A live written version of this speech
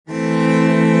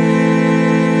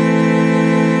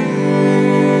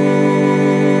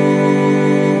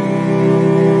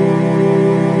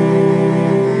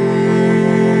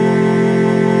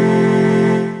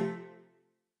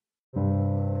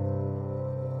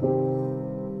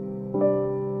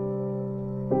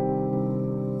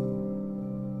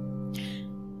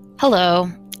Hello,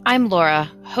 I'm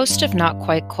Laura, host of Not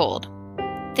Quite Cold.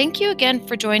 Thank you again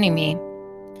for joining me.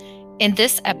 In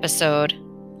this episode,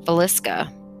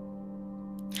 Villisca,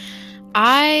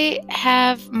 I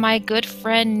have my good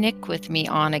friend Nick with me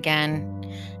on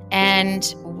again,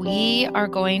 and we are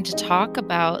going to talk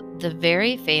about the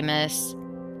very famous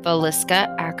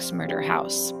Villisca Axe Murder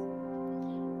House.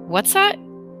 What's that?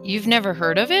 You've never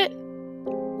heard of it?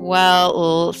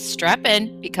 Well, strap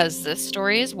in because this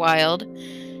story is wild.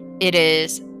 It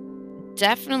is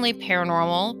definitely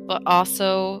paranormal, but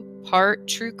also part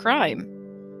true crime.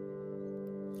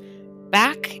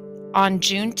 Back on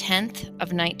June 10th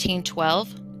of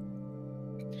 1912,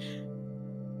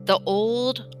 the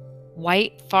old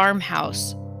white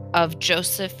farmhouse of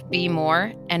Joseph B.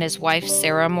 Moore and his wife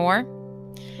Sarah Moore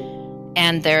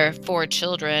and their 4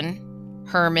 children,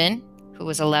 Herman, who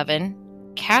was 11,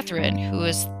 Catherine, who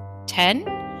was 10,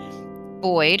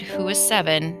 Boyd, who was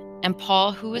 7, and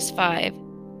Paul, who was 5,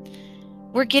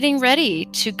 were getting ready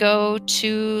to go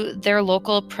to their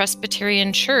local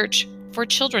Presbyterian church for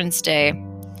Children's Day.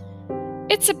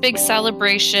 It's a big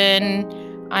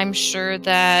celebration. I'm sure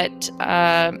that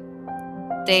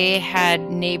they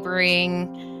had neighboring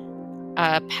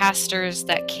pastors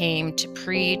that came to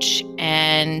preach,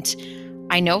 and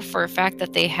I know for a fact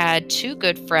that they had 2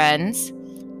 good friends,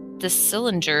 the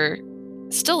Stillinger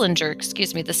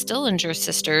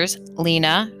sisters,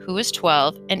 Lena, who was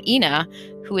 12, and Ina,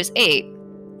 who was 8.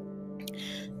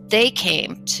 They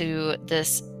came to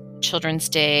this Children's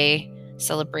Day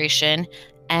celebration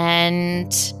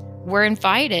and were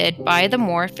invited by the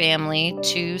Moore family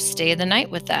to stay the night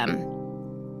with them.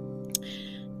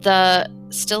 The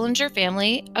Stillinger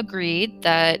family agreed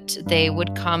that they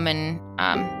would come and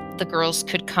the girls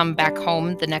could come back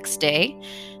home the next day,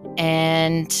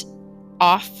 and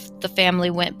off the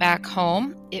family went back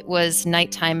home. It was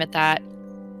nighttime at that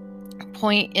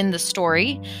point in the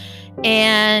story,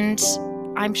 and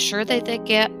I'm sure that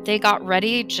they got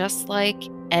ready just like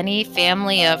any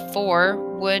family of 4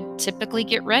 would typically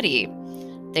get ready.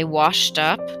 They washed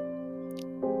up,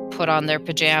 put on their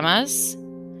pajamas,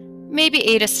 maybe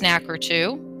ate a snack or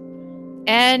 2,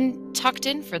 and tucked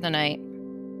in for the night.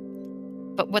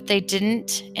 But what they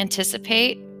didn't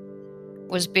anticipate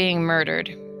was being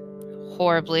murdered.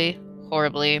 Horribly,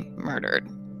 horribly murdered.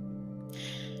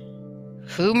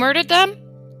 Who murdered them?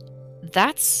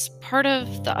 That's part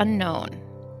of the unknown.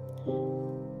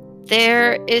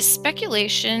 There is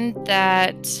speculation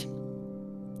that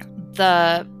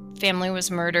the family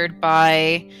was murdered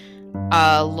by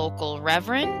a local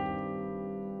reverend,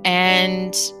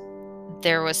 and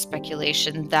there was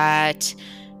speculation that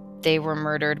they were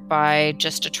murdered by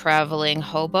just a traveling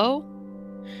hobo.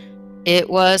 It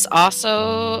was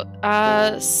also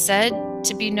said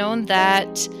to be known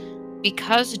that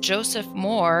because Joseph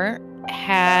Moore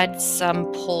had some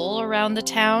pull around the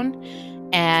town,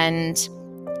 and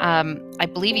I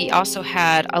believe he also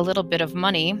had a little bit of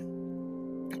money,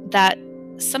 that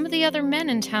some of the other men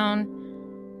in town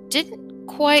didn't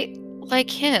quite like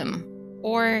him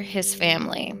or his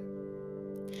family.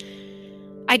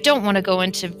 I don't want to go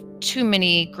into too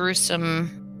many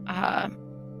gruesome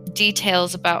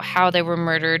details about how they were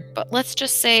murdered, but let's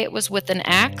just say it was with an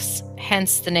axe,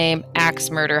 hence the name Axe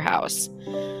Murder House.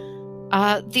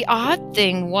 The odd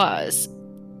thing was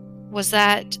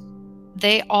that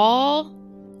they all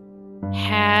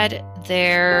had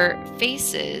their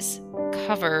faces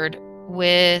covered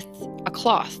with a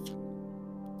cloth,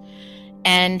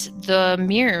 and the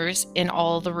mirrors in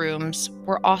all the rooms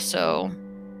were also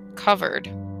covered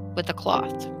with a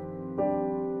cloth.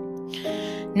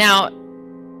 Now,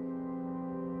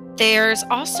 there's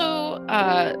also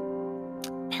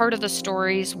part of the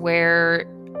stories where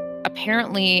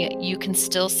apparently you can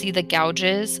still see the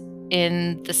gouges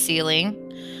in the ceiling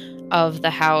of the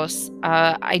house.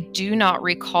 I do not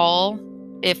recall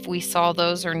if we saw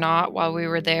those or not while we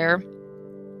were there.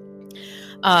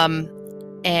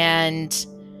 And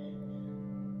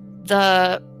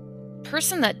the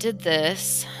person that did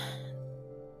this,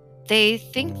 they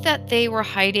think that they were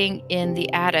hiding in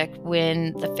the attic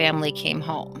when the family came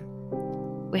home.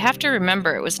 We have to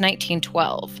remember it was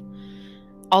 1912.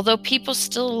 Although people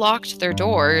still locked their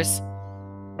doors,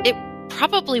 it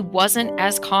probably wasn't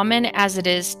as common as it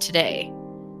is today.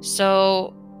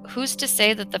 So who's to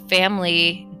say that the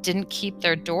family didn't keep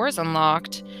their doors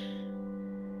unlocked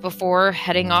before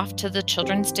heading off to the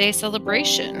Children's Day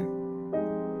celebration?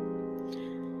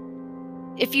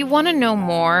 If you want to know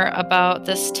more about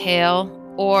this tale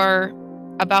or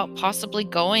about possibly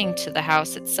going to the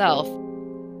house itself,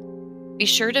 be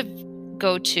sure to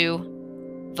go to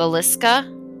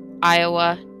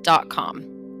villiscaiowa.com.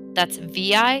 That's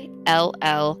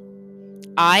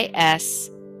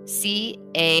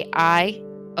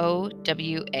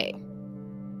VILLISCAIOWA.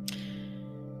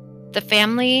 The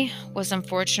family was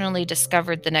unfortunately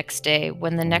discovered the next day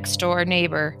when the next door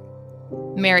neighbor,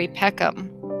 Mary Peckham,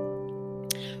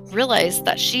 realized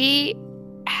that she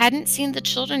hadn't seen the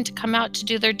children to come out to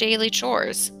do their daily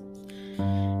chores.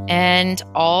 And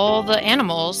all the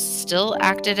animals still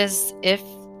acted as if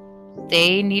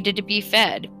they needed to be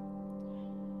fed.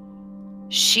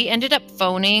 She ended up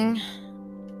phoning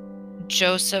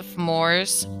Joseph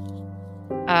Moore's,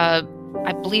 I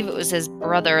believe it was his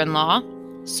brother-in-law,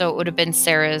 so it would have been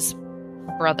Sarah's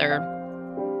brother.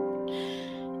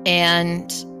 And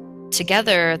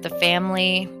together, the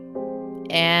family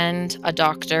and a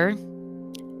doctor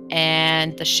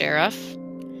and the sheriff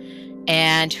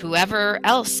and whoever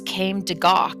else came to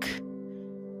gawk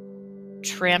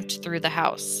tramped through the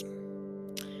house.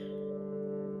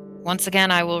 Once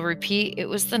again, I will repeat, it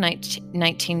was the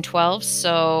 1912,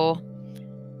 so,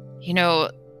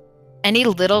 any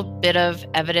little bit of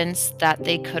evidence that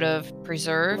they could have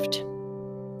preserved,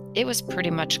 it was pretty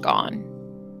much gone.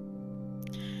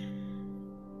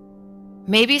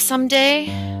 Maybe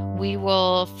someday we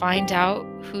will find out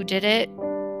who did it,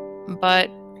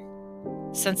 but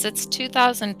since it's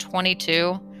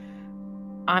 2022,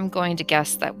 I'm going to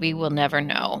guess that we will never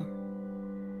know.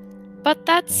 But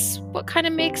that's what kind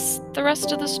of makes the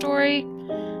rest of the story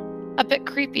a bit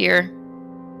creepier.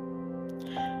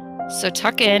 So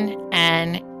tuck in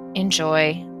and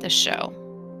enjoy the show.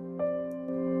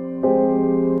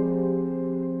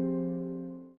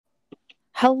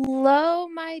 Hello,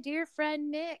 my dear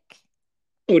friend Nick.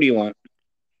 What do you want?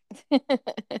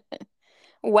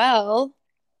 Well,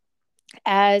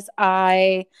 as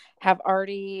I have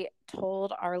already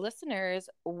told our listeners,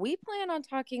 we plan on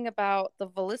talking about the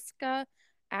Villisca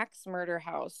Axe Murder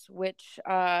House, which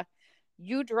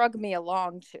you drug me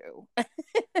along to.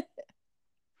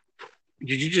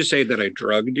 Did you just say that I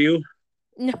drugged you?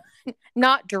 No,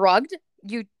 not drugged.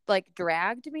 You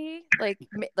dragged me,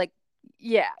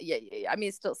 yeah. I mean,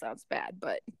 it still sounds bad,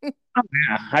 but Oh,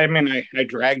 yeah. I mean, I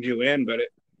dragged you in, but it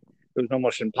was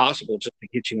almost impossible just to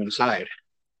get you inside.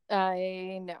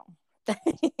 I know.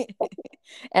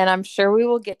 And I'm sure we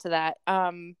will get to that.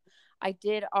 I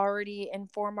did already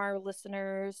inform our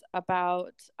listeners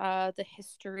about the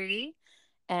history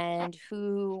and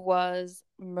who was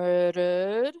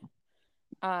murdered.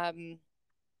 And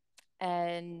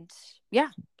yeah,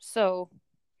 so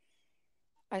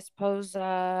I suppose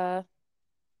so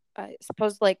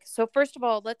first of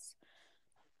all,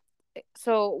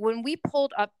 so when we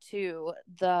pulled up to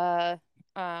the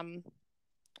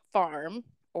farm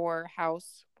or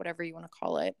house, whatever you want to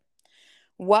call it,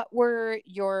 what were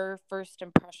your first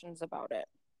impressions about it?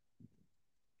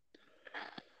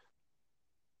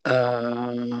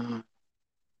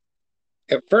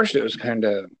 At first, it was kind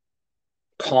of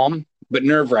calm, but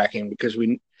nerve-wracking because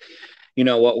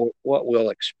what we'll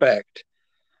expect,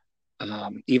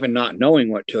 even not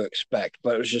knowing what to expect.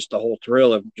 But it was just the whole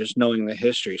thrill of just knowing the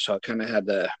history. So I kind of had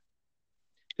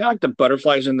like the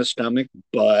butterflies in the stomach,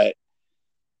 but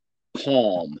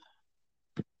calm.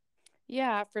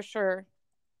 Yeah, for sure.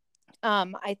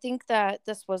 I think that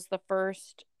this was the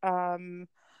first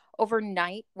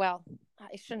overnight. Well,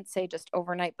 I shouldn't say just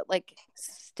overnight, but like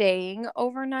staying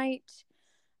overnight,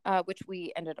 which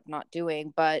we ended up not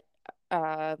doing, but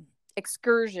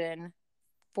excursion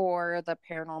for the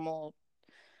Paranormal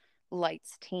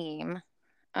Lights team.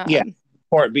 Yeah,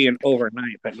 for it being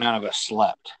overnight, but none of us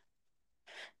slept.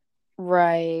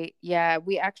 Right. Yeah,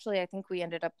 I think we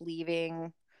ended up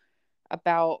leaving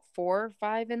about 4 or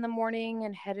 5 in the morning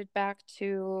and headed back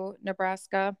to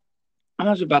Nebraska. I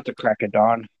was about the crack of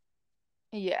dawn.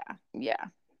 Yeah, yeah.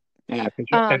 Yeah, because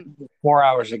it took 4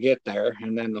 hours to get there,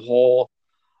 and then the whole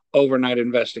overnight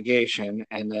investigation,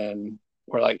 and then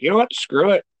we're like, you know what?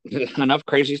 Screw it. Enough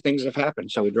crazy things have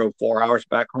happened, so we drove 4 hours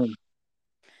back home.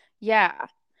 Yeah.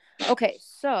 Okay,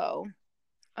 so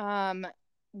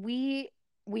we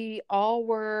all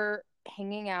were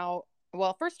hanging out.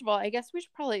 Well, first of all, I guess we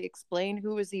should probably explain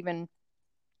who was even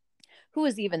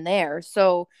there.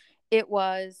 So it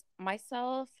was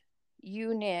myself,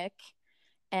 you, Nick,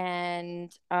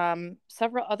 and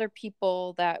several other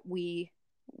people that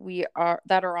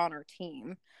are on our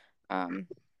team. I'll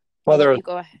let you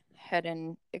go ahead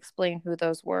and explain who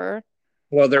those were.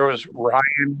 Well, there was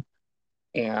Ryan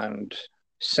and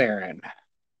Saren.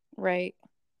 Right.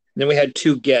 Then we had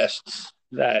two guests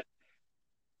that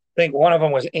I think one of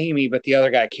them was Amy, but the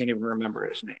other guy I can't even remember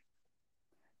his name.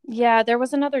 Yeah, there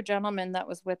was another gentleman that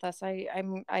was with us. I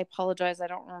apologize. I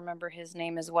don't remember his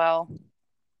name as well.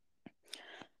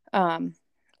 Um,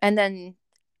 and then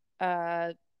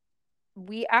uh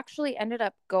we actually ended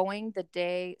up going the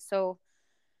day. So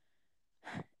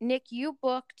Nick, you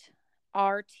booked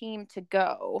our team to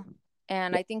go,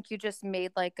 and I think you just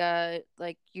made like a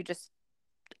like you just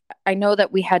I know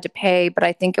that we had to pay, but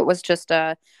I think it was just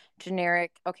a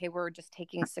generic, okay, we're just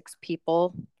taking 6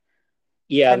 people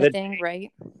Yeah, kind of thing,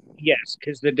 right? yes,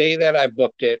 because the day that I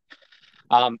booked it,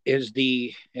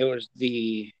 it was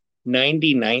the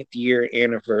 99th year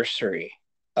anniversary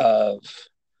of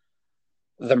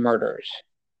the murders.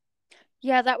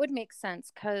 Yeah, that would make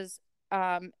sense because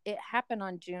it happened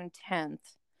on June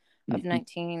 10th of Mhm.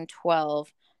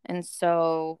 1912. And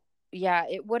so, yeah,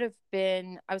 it would have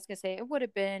been, I was going to say, it would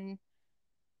have been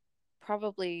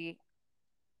probably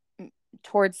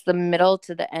towards the middle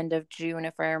to the end of June,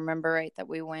 if I remember right, that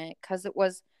we went because it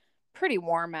was pretty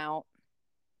warm out.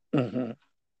 Mhm.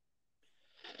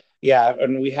 Yeah,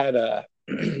 and we had a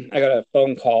I got a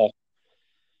phone call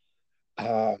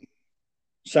um,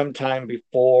 sometime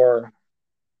before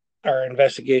our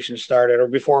investigation started, or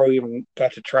before we even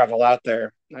got to travel out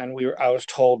there, and I was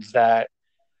told that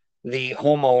the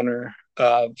homeowner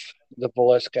of the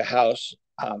Velisca house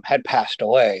had passed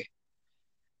away,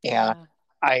 and Yeah.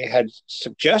 I had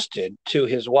suggested to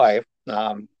his wife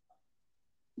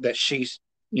that she's,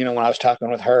 when I was talking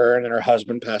with her, and then her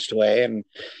husband passed away, and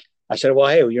I said, well,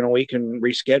 hey, we can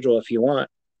reschedule if you want.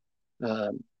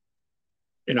 Um,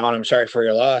 and I'm sorry for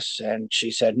your loss. And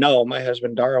she said, no, my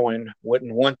husband Darwin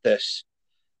wouldn't want this.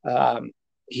 Um,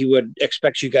 he would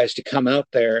expect you guys to come out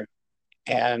there,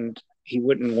 and he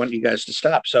wouldn't want you guys to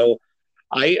stop. So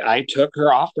I took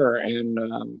her offer,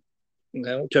 and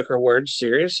took her words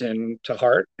serious and to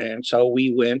heart. And so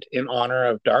we went in honor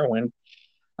of Darwin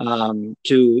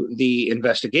to the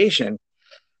investigation.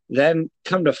 Then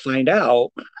come to find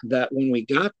out that when we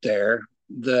got there,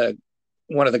 the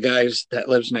one of the guys that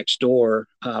lives next door,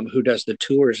 who does the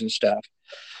tours and stuff,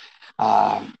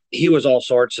 he was all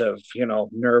sorts of,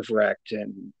 nerve wracked,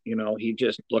 and he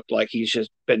just looked like he's just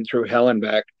been through hell and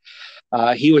back.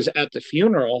 He was at the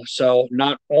funeral, so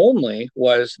not only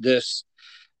was this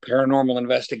paranormal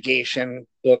investigation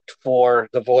booked for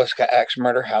the Velisca X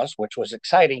murder house, which was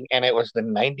exciting, and it was the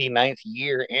 99th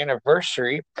year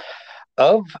anniversary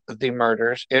of the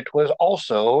murders, it was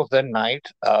also the night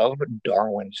of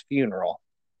Darwin's funeral.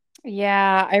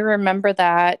 Yeah, I remember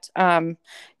that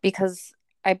because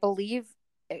I believe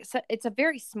it's a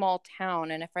very small town.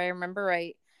 And if I remember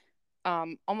right,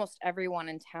 almost everyone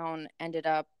in town ended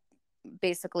up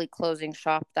basically closing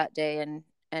shop that day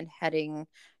and heading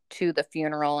to the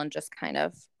funeral and just kind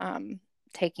of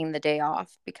taking the day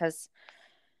off because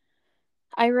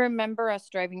I remember us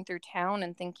driving through town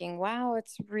and thinking, "Wow,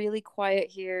 it's really quiet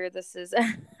here. This is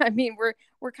I mean,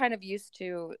 we're kind of used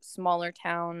to smaller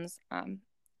towns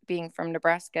being from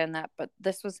Nebraska and that, but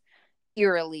this was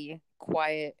eerily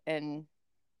quiet and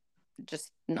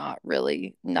just not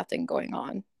really nothing going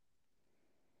on."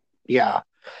 Yeah,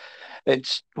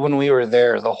 it's when we were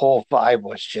there, the whole vibe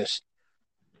was just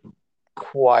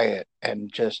quiet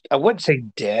and just, I wouldn't say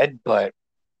dead, but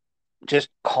just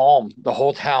calm. The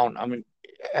whole town. I mean,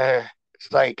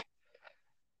 it's like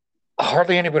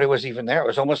hardly anybody was even there. It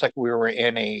was almost like we were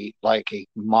in a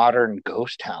modern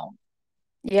ghost town.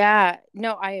 Yeah,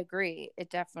 no, I agree. It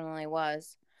definitely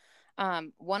was.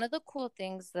 One of the cool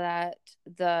things that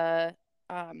the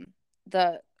um,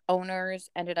 the owners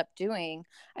ended up doing,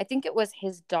 I think it was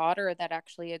his daughter that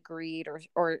actually agreed,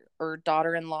 or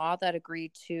daughter-in-law that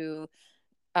agreed to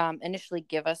initially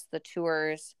give us the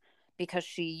tours because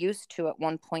she used to at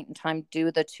one point in time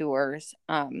do the tours.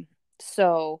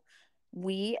 So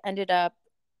we ended up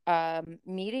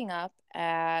meeting up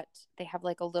at they have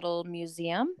like a little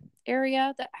museum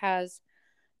area that has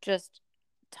just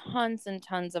tons and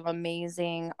tons of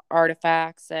amazing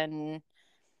artifacts and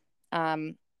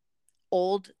um,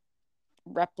 old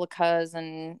replicas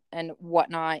and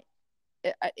whatnot.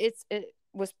 It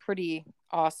was pretty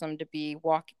awesome to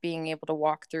being able to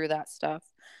walk through that stuff.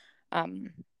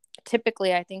 Um,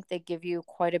 Typically, I think they give you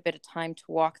quite a bit of time to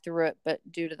walk through it, but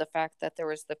due to the fact that there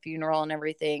was the funeral and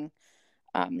everything,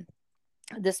 um,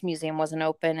 this museum wasn't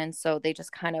open, and so they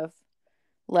just kind of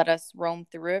let us roam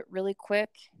through it really quick.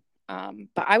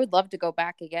 But I would love to go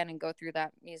back again and go through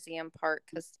that museum part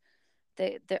because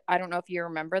they I don't know if you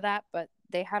remember that, but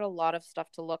they had a lot of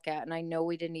stuff to look at, and I know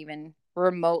we didn't even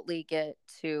remotely get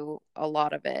to a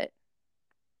lot of it.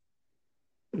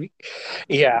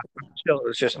 Yeah, still, it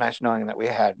was just nice knowing that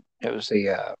it was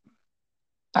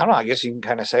I don't know, I guess you can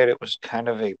kind of say it was kind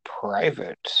of a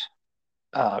private.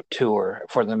 tour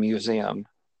for the museum.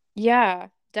 Yeah,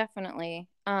 definitely.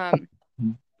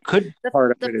 Good The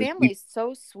part of the it is we, family's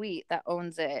so sweet that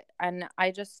owns it, and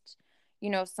I just,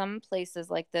 some places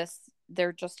like this,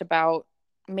 they're just about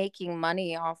making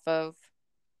money off of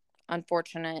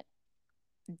unfortunate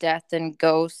death and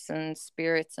ghosts and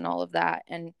spirits and all of that.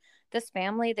 And this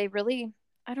family, they really,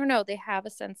 I don't know, they have a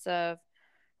sense of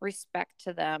respect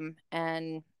to them,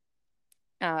 and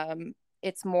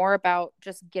it's more about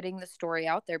just getting the story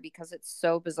out there because it's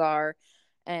so bizarre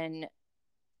and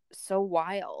so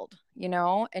wild,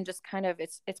 and just kind of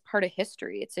it's part of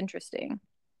history. It's interesting.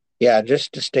 yeah,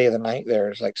 just to stay the night there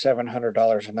is like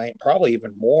 $700 a night, probably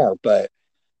even more, but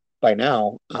by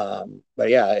now. But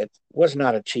yeah, it was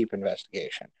not a cheap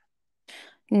investigation.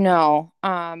 No.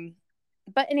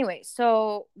 But anyway,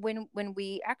 so when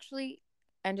we actually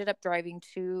ended up driving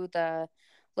to the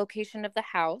location of the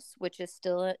house, which is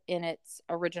still in its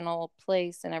original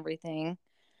place and everything,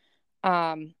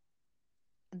 um,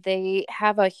 they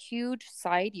have a huge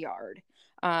side yard.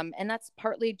 And that's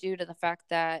partly due to the fact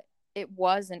that it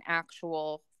was an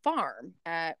actual farm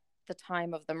at the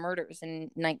time of the murders in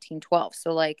 1912.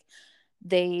 So, like,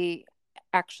 they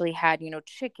actually had,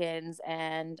 chickens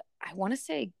and I want to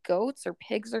say goats or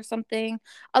pigs or something,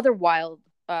 other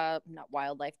not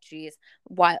wildlife, geez,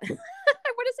 wild. I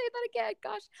want to say that again.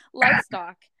 Gosh,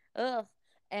 livestock. Ugh.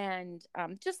 And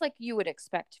just like you would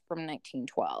expect from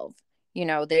 1912,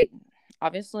 they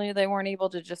obviously they weren't able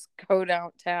to just go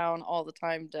downtown all the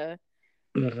time to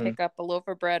Hmm. pick up a loaf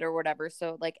of bread or whatever.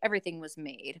 So like everything was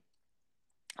made,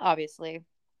 obviously.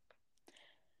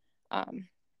 Um,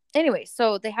 anyway,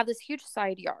 so they have this huge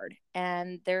side yard,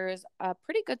 and there's a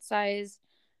pretty good size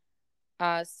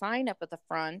sign up at the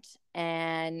front.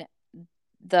 And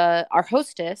our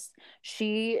hostess,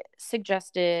 she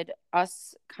suggested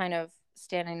us kind of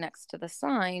standing next to the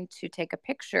sign to take a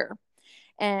picture.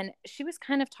 And she was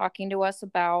kind of talking to us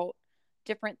about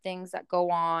different things that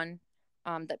go on,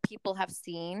 that people have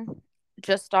seen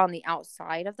just on the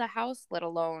outside of the house, let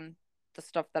alone the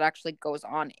stuff that actually goes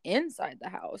on inside the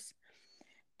house.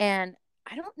 And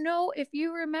I don't know if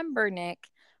you remember, Nick,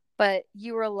 but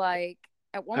you were like,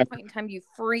 at one I, point in time, you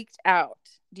freaked out.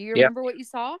 Do you yeah. remember what you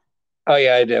saw? Oh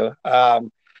yeah, I do.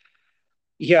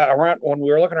 Yeah, around when we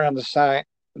were looking around the sign,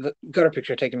 got a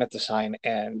picture taken at the sign,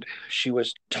 and she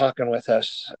was talking with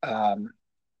us. I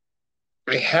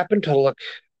happened to look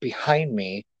behind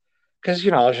me because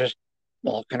I was just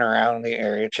walking around the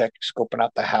area, scoping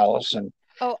out the house, and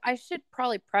Oh, I should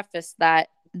probably preface that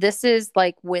this is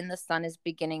like when the sun is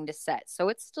beginning to set. So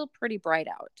it's still pretty bright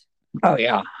out. oh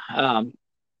yeah, um,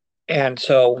 and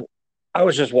so I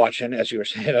was just watching, as you were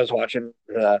saying, I was watching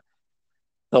the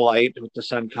light with the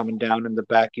sun coming down in the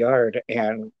backyard,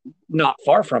 and not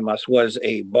far from us was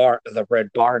a bar, the red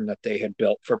barn that they had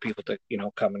built for people to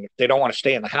come, and if they don't want to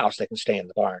stay in the house, they can stay in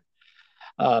the barn.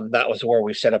 That was where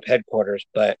we set up headquarters.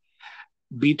 But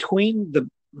between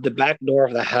the back door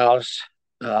of the house,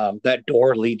 that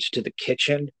door leads to the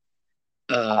kitchen,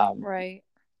 um, Right.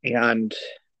 and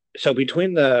so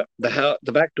between the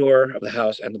back door of the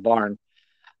house and the barn,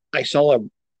 I saw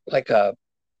a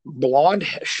blonde,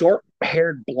 short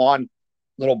haired blonde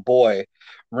little boy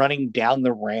running down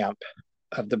the ramp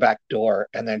of the back door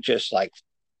and then just like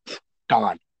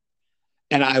gone.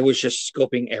 And I was just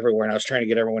scoping everywhere and I was trying to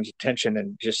get everyone's attention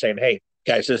and just saying, hey,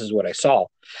 guys, this is what I saw.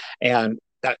 And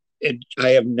I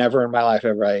have never in my life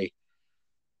ever,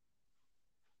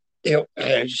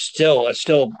 it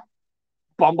still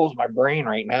bumbles my brain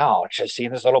right now. It's just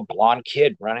seeing this little blonde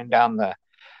kid running down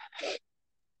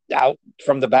out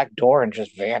from the back door and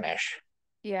just vanish.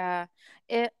 Yeah.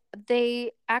 It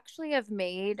they actually have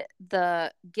made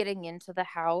the getting into the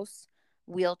house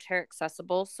wheelchair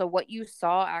accessible. So what you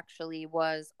saw actually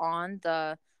was on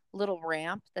the little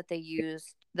ramp that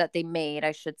they made,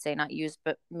 I should say, not used,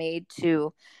 but made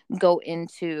to go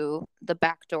into the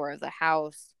back door of the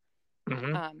house.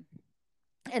 Mm-hmm. Um,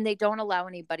 and they don't allow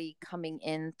anybody coming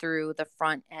in through the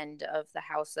front end of the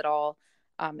house at all.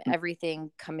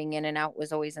 Everything coming in and out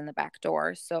was always in the back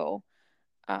door. So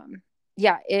um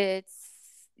yeah, it's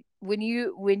when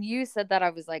you said that,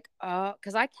 I was like, oh,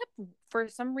 because I kept, for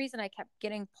some reason, I kept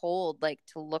getting pulled like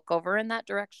to look over in that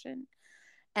direction.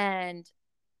 And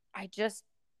I just,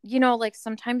 like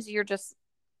sometimes you just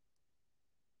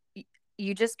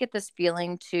get this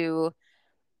feeling to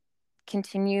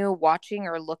continue watching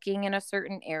or looking in a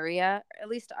certain area. At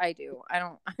least I do. I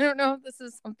don't know if this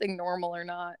is something normal or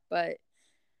not, but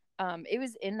it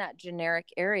was in that generic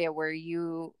area where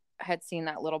you had seen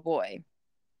that little boy.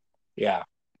 Yeah.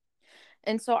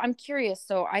 And so I'm curious.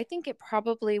 So I think it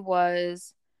probably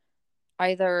was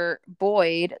either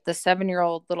Boyd, the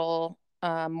 7-year-old little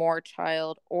Moore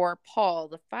child, or Paul,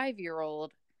 the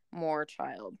 5-year-old Moore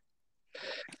child.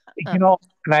 You know,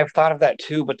 and I've thought of that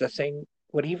too, but the thing,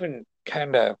 what even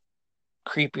kind of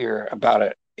creepier about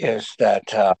it is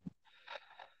that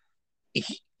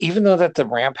even though that the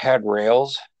ramp had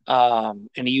rails, and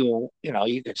you know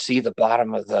you could see the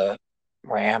bottom of the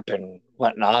ramp and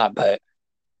whatnot, but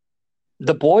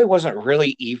the boy wasn't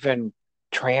really even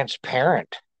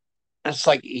transparent. It's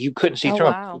like you couldn't see Oh, through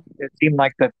him. wow. It seemed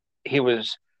like that he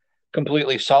was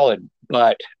completely solid,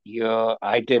 but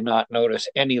I did not notice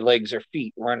any legs or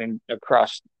feet running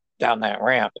across down that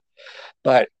ramp.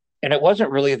 But and it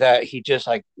wasn't really that he just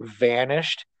like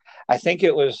vanished. I think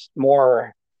it was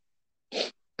more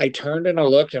I turned and I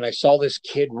looked and I saw this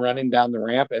kid running down the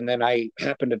ramp, and then I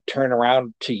happened to turn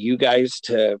around to you guys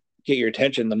to get your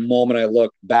attention. The moment I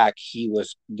looked back, he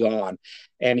was gone,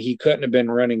 and he couldn't have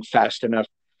been running fast enough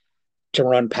to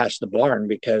run past the barn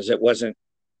because it wasn't.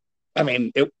 I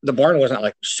mean, the barn wasn't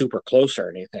like super close or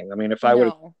anything. I mean, if I would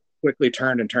have No. quickly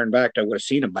turned and turned back, I would have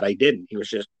seen him, but I didn't. He was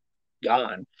just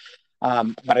gone.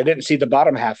 But I didn't see the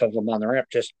bottom half of him on the ramp.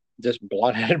 Just this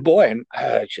blonde-headed boy, and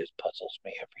it just puzzles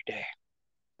me every day.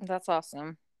 That's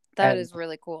awesome. That And is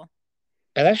really cool.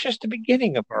 and that's just the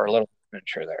beginning of our little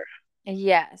adventure there.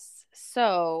 Yes.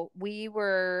 So we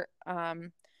were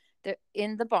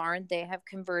in the barn. They have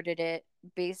converted it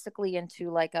basically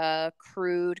into like a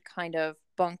crude kind of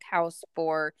bunkhouse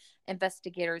for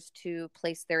investigators to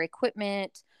place their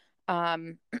equipment,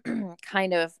 um,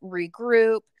 kind of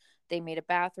regroup. They made a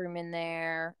bathroom in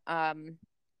there. And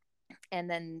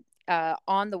then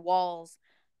on the walls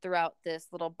throughout this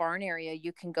little barn area,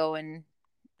 you can go and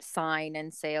sign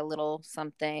and say a little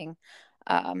something,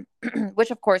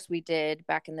 which of course we did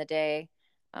back in the day.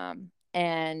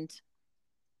 And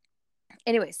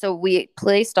anyway, so we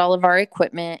placed all of our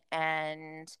equipment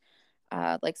and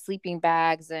like sleeping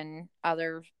bags and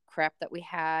other crap that we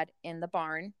had in the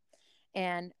barn.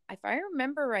 And if I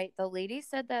remember right, the lady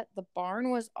said that the barn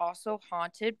was also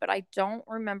haunted, but I don't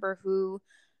remember who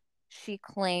she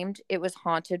claimed it was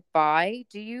haunted by.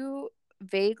 Do you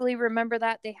vaguely remember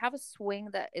that? They have a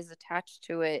swing that is attached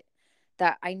to it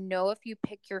that I know if you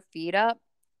pick your feet up,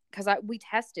 because we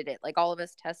tested it, like all of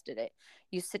us tested it.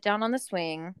 You sit down on the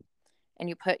swing and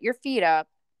you put your feet up,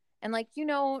 and like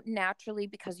naturally,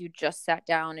 because you just sat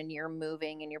down and you're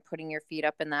moving and you're putting your feet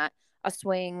up in that, a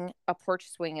porch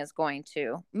swing is going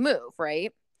to move,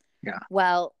 right? Yeah.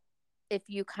 Well, if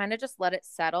you kind of just let it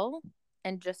settle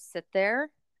and just sit there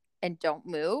and don't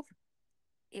move,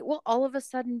 it will all of a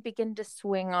sudden begin to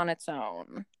swing on its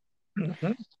own.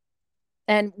 Mm-hmm.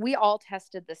 And we all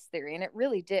tested this theory, and it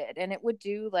really did. And it would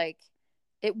do like,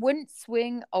 it wouldn't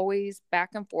swing always back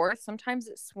and forth. Sometimes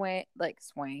it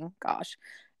gosh,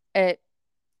 it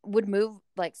would move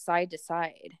like side to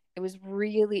side. It was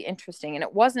really interesting. And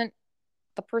it wasn't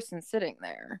the person sitting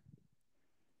there.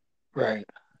 Right.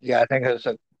 Yeah, I think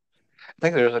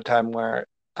there was a time where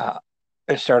uh,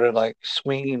 it started like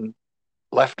swinging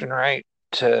left and right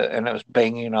and it was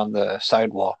banging on the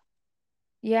sidewall. Or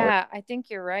Yeah, I think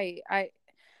you're right.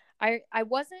 I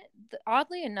wasn't,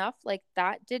 oddly enough, like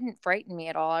that didn't frighten me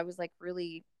at all. I was like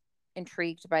really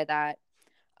intrigued by that.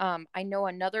 I know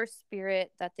another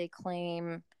spirit that they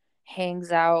claim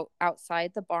hangs out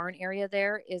outside the barn area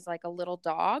there is like a little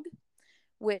dog,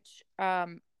 which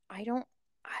I don't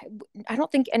I, I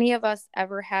don't think any of us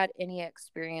ever had any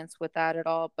experience with that at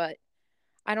all, but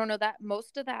I don't know, that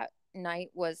most of that night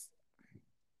was,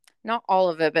 not all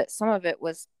of it, but some of it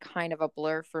was kind of a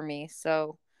blur for me.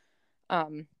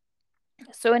 Um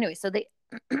so anyway, so they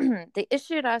they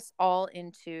issued us all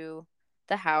into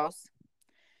the house,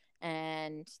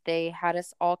 and they had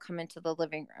us all come into the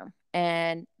living room.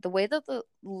 And the way that the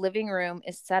living room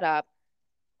is set up,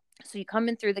 so you come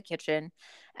in through the kitchen,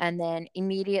 and then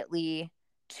immediately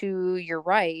to your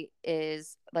right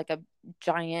is like a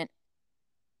giant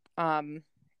um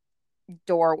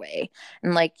doorway.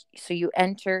 And like, so you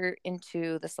enter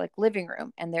into this like living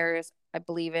room, and there's, I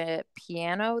believe, a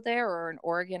piano there, or an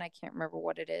organ. I can't remember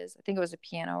what it is. I think it was a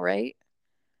piano, right?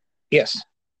 yes.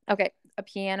 Okay, a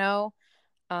piano.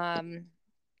 Um,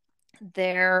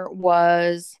 there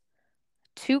was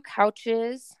two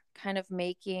couches kind of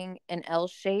making an L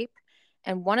shape,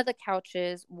 and one of the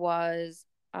couches was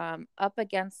up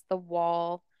against the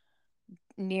wall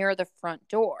near the front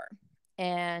door.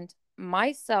 And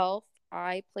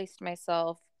I placed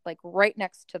myself like right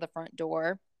next to the front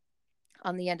door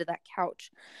on the end of that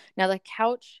couch. Now, the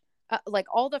couch, like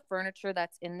all the furniture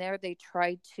that's in there, they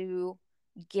tried to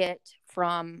get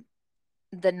from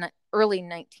the early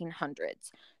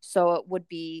 1900s. So it would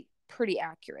be pretty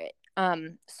accurate.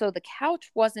 So the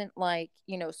couch wasn't like,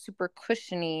 super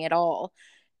cushiony at all.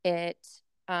 It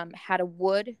had a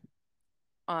wood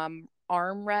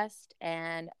armrest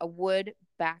and a wood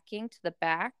backing to the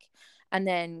back, and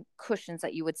then cushions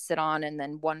that you would sit on, and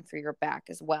then one for your back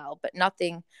as well, but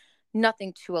nothing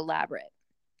too elaborate.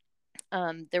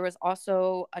 There was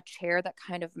also a chair that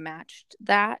kind of matched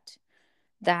that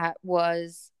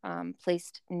was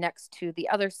placed next to the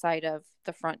other side of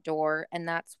the front door, and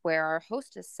that's where our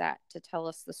hostess sat to tell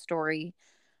us the story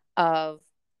of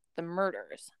the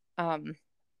murders.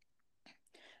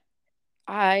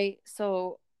 I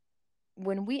so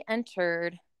when we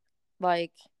entered,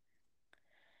 like,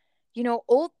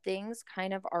 old things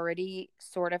kind of already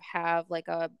sort of have like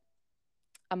a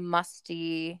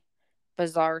musty,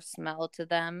 bizarre smell to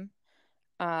them.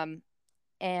 Um,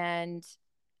 and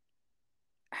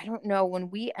I don't know, when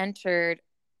we entered,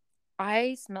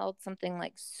 I smelled something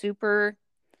like super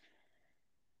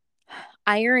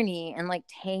irony and like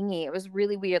tangy. It was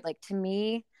really weird. Like, to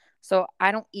me, so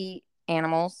I don't eat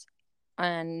animals,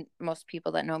 and most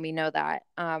people that know me know that.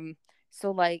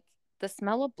 So like the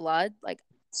smell of blood, like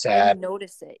I Sad.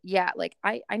 notice it. Yeah, like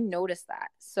I notice that.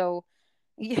 So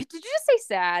yeah, did you just say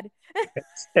sad?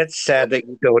 It's sad that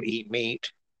you don't eat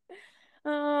meat.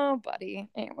 Oh, buddy.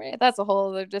 Anyway, that's a whole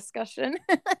other discussion.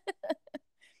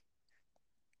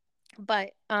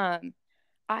 But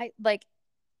I like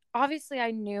obviously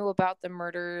I knew about the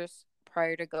murders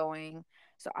prior to going.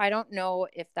 So I don't know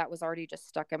if that was already just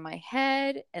stuck in my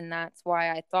head and that's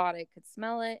why I thought I could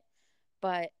smell it,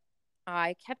 but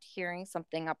I kept hearing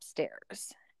something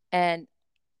upstairs. And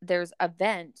there's a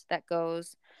vent that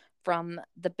goes from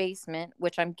the basement,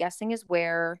 which I'm guessing is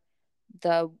where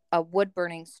the a wood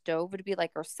burning stove would be,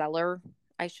 like, or cellar.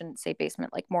 I shouldn't say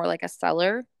basement, like more like a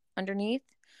cellar underneath.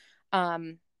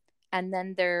 Um, and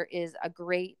then there is a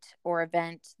grate or a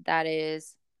vent that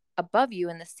is above you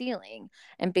in the ceiling.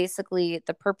 And basically,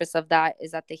 the purpose of that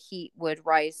is that the heat would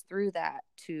rise through that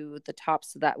to the top,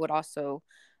 so that would also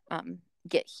um,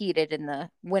 get heated in the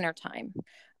wintertime.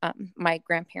 My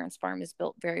grandparents' farm is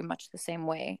built very much the same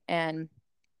way. And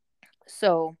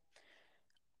so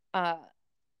uh,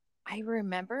 I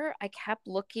remember I kept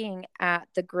looking at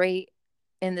the grate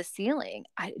in the ceiling.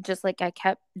 Just like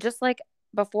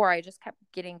before, I just kept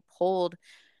getting pulled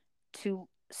to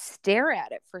stare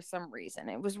at it for some reason.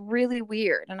 It was really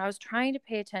weird. And I was trying to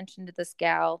pay attention to this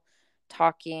gal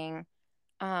talking.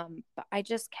 But I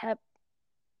just kept,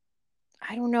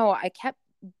 I don't know, I kept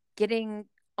getting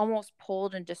almost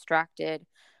pulled and distracted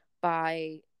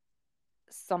by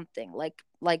something like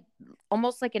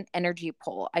almost like an energy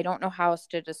pull. I don't know how else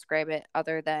to describe it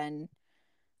other than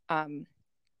um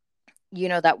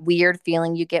that weird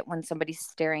feeling you get when somebody's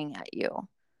staring at you.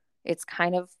 It's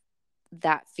kind of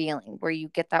that feeling where you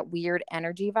get that weird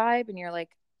energy vibe and you're like,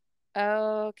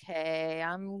 okay,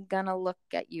 I'm gonna look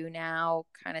at you now,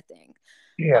 kind of thing.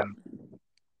 Yeah. Um,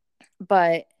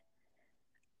 but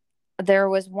there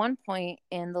was one point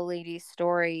in the lady's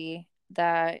story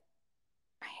that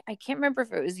I can't remember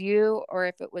if it was you or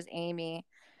if it was Amy.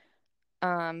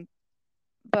 Um,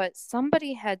 but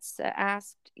somebody had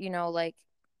asked, like,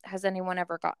 has anyone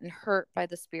ever gotten hurt by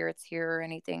the spirits here or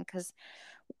anything? Because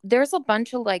there's a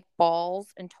bunch of like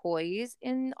balls and toys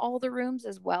in all the rooms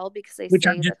as well, because they Which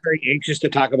I'm say just that. very anxious to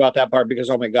talk about that part because,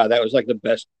 oh my God, that was like the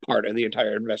best part of the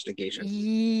entire investigation.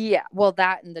 Yeah, well,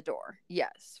 that and the door,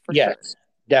 yes, for sure, Yes,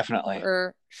 definitely.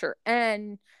 for sure.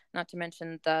 And not to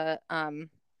mention the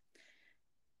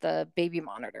baby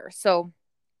monitor. So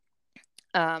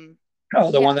Oh,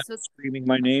 the one yeah, that so was screaming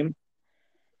my name.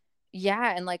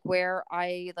 yeah, and like where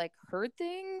I like heard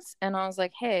things and I was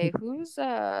like, hey, who's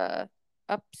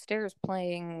upstairs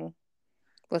playing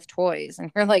with toys?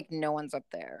 And you're like, no one's up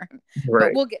there. But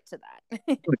Right. we'll get to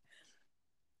that.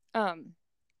 um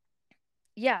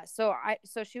yeah, so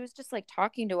she was just like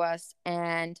talking to us,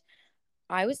 and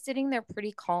I was sitting there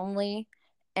pretty calmly,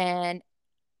 and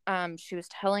she was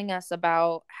telling us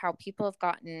about how people have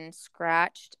gotten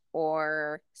scratched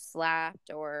or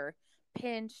slapped or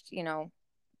pinched,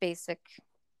 basic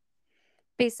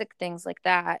basic things like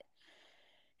that.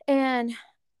 And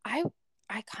I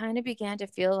I kind of began to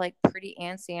feel like pretty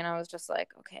antsy, and I was just like,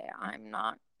 okay, I'm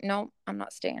not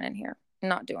staying in here. I'm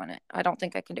not doing it. I don't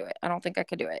think I can do it. I don't think I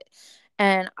could do it.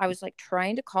 And I was like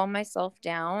trying to calm myself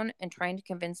down and trying to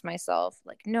convince myself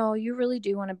like, no, you really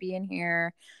do want to be in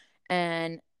here.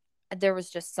 And there was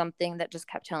just something that just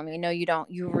kept telling me, no, you don't.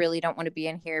 You really don't want to be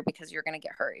in here because you're going to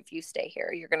get hurt if you stay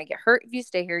here. You're going to get hurt if you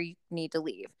stay here. You need to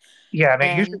leave. Yeah, and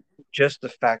it usually And just the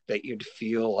fact that you'd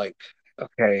feel like,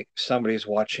 okay, somebody's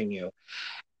watching you.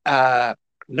 Uh,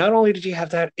 Not only did you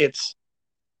have that, it's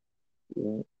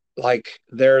like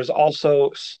there's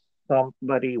also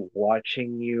somebody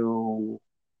watching you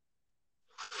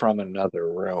from another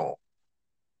room.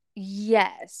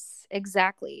 Yes,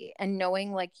 exactly. And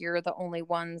knowing like you're the only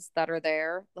ones that are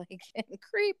there, like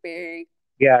creepy.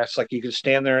 Yeah, it's like you can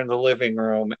stand there in the living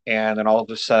room and then all of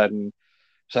a sudden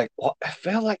it's like, well, I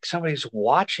feel like somebody's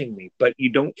watching me, but you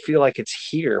don't feel like it's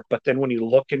here. But then when you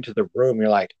look into the room, you're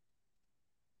like,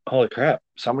 holy crap,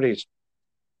 somebody's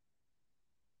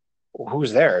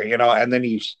who's there, and then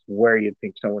you swear you'd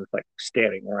think someone's like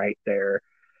standing right there.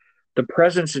 The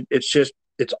presence, it's just,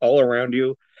 it's all around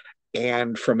you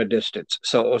and from a distance.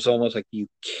 So it was almost like you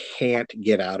can't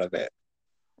get out of it.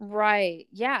 Right.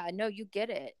 Yeah, no, you get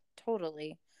it.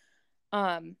 Totally.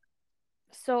 Um,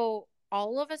 so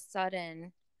all of a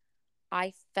sudden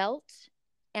I felt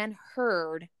and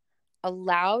heard a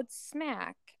loud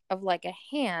smack of like a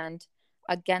hand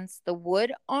against the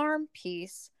wood arm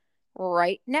piece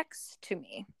right next to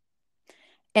me.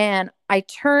 And I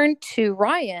turned to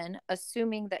Ryan,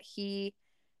 assuming that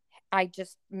I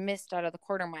just missed out of the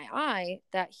corner of my eye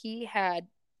that he's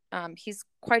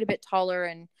quite a bit taller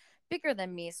and bigger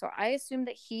than me. So I assumed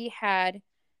that he had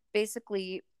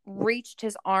basically reached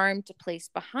his arm to place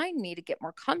behind me to get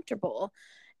more comfortable.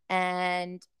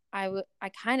 And I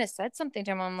kind of said something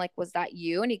to him. I'm like, was that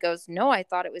you? And he goes, no, I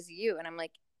thought it was you. And I'm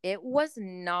like, it was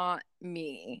not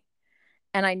me.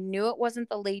 And I knew it wasn't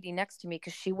the lady next to me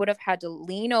because she would have had to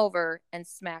lean over and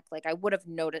smack. Like I would have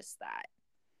noticed that.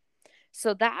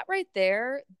 So that right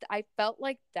there, I felt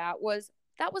like that was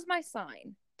my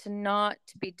sign to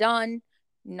be done,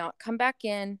 not come back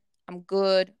in. I'm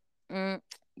good.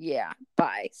 Yeah,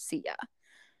 bye. See ya.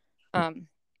 Um,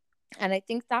 and I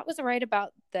think that was right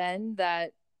about then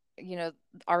that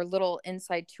our little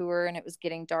inside tour and it was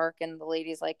getting dark and the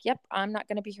lady's like, "Yep, I'm not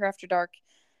going to be here after dark.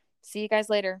 See you guys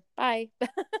later. Bye."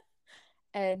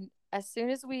 And as soon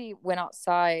as we went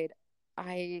outside,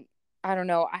 I I don't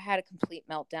know, I had a complete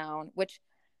meltdown, which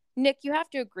Nick, you have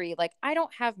to agree. Like, I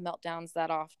don't have meltdowns that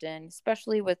often,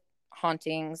 especially with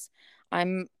hauntings.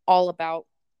 I'm all about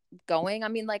going. I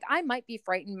mean, like, I might be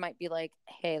frightened, might be like,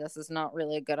 hey, this is not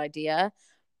really a good idea.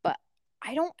 But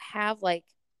I don't have like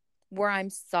where I'm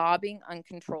sobbing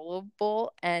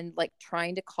uncontrollable and like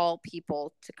trying to call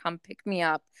people to come pick me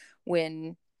up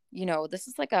when, this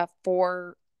is like a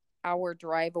 4-hour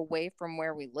drive away from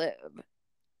where we live.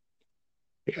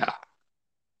 Yeah.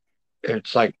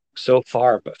 It's like so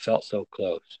far, but felt so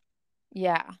close.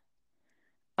 Yeah.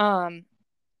 Um,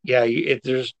 Yeah. It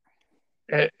was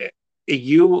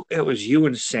you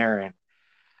and Saren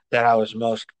that I was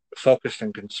most focused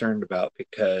and concerned about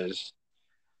because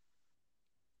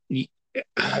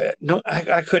no,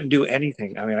 I couldn't do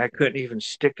anything. I mean, I couldn't even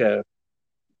stick an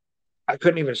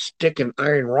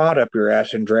iron rod up your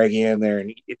ass and drag you in there,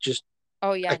 and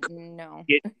oh I yeah, couldn't no.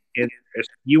 get in there.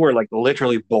 You were like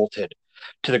literally bolted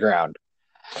to the ground,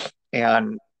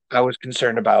 and I was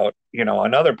concerned about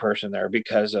another person there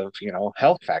because of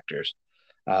health factors.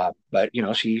 But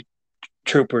she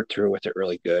troopered through with it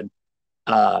really good.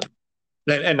 Um,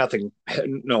 and nothing,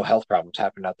 no health problems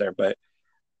happened out there. But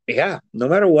yeah, no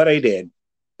matter what I did,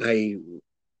 I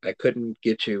I couldn't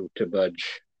get you to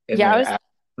budge in Yeah, there after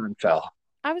the sun fell.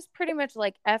 I was pretty much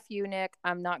like, F you, Nick.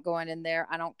 I'm not going in there.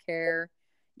 I don't care.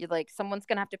 You like someone's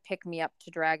gonna have to pick me up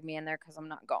to drag me in there because I'm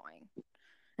not going.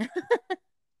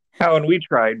 Oh, and we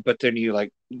tried, but then you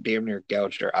like damn near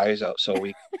gouged our eyes out. So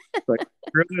we like,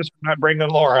 screw this, we're not bringing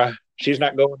Laura. She's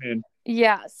not going in.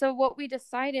 Yeah. So what we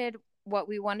decided, what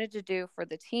we wanted to do for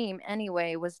the team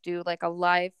anyway, was do like a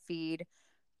live feed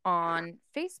on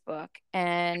Facebook,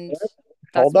 and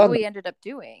that's Hold what on. we ended up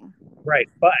doing. Right.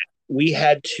 But we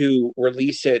had to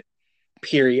release it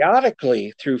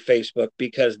periodically through Facebook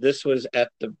because this was at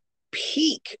the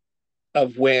peak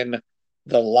of when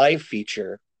the live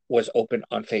feature was open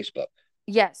on Facebook.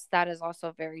 Yes, that is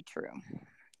also very true.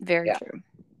 Very Yeah. true.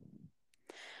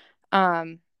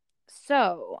 Um,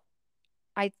 so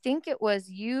I think it was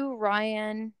you,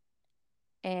 Ryan,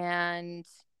 and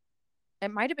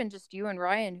it might have been just you and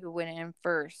Ryan who went in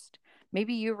first.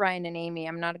 Maybe you, Ryan, and Amy.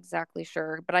 I'm not exactly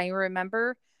sure, but I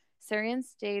remember Sarian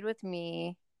stayed with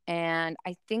me, and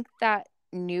I think that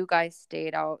new guy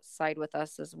stayed outside with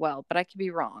us as well, but I could be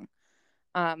wrong.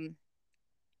 Um,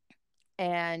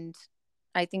 and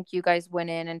I think you guys went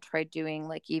in and tried doing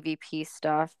like EVP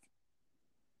stuff.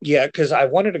 Yeah, because I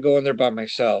wanted to go in there by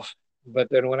myself, but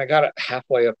then when I got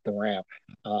halfway up the ramp,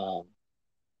 um,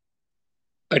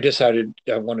 I decided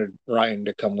I wanted Ryan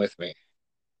to come with me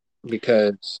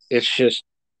because it's just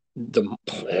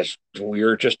we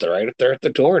were just right up there at the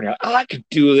door, and you're like, oh, I could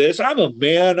do this. I'm a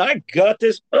man. I got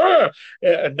this.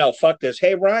 No, fuck this.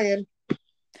 Hey, Ryan.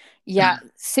 Yeah,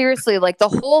 seriously, like the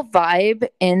whole vibe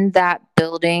in that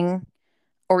building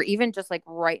or even just like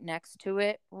right next to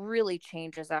it really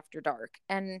changes after dark.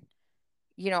 And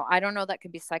I don't know, that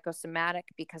could be psychosomatic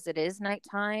because it is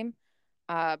nighttime.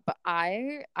 But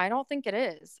I don't think it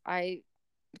is. I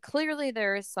clearly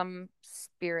there is some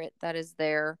spirit that is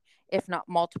there, if not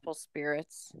multiple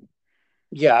spirits.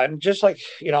 Yeah, and just like,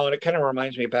 and it kind of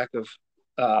reminds me back of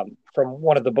from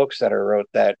one of the books that I wrote,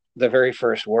 that the very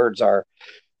first words are,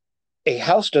 a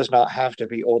house does not have to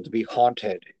be old to be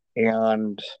haunted,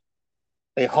 and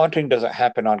a haunting doesn't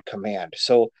happen on command.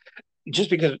 So just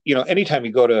because, anytime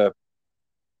you go to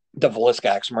the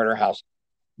Villiscax murder house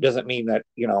doesn't mean that,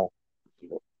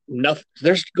 nothing,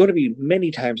 there's going to be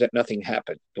many times that nothing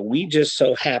happened. But we just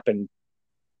so happened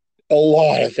a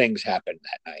lot of things happened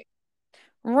that night.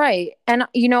 Right. And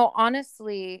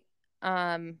honestly,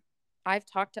 um I've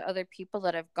talked to other people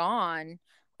that have gone,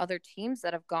 other teams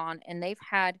that have gone, and they've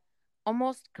had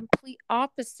almost complete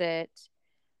opposite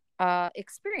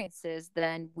experiences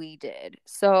than we did.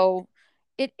 So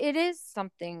it is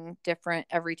something different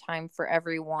every time for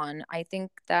everyone. I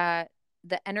think that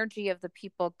the energy of the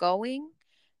people going,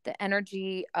 the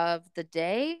energy of the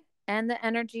day, and the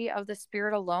energy of the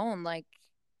spirit alone, like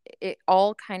it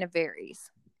all kind of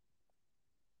varies.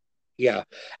 Yeah.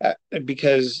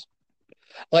 Because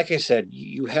like I said,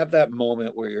 you have that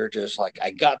moment where you're just like,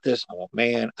 I got this. Oh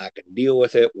man, I can deal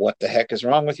with it. What the heck is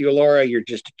wrong with you, Laura? You're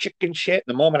just a chicken shit.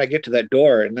 And the moment I get to that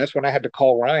door, and that's when I had to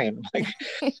call Ryan. I'm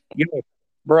like, you know,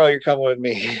 bro, you're coming with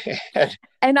me.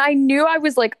 And I knew I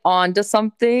was like on to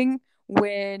something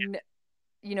when,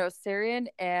 Syrian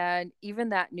and even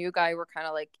that new guy were kind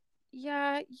of like,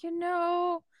 yeah,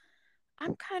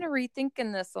 I'm kind of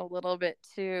rethinking this a little bit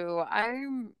too.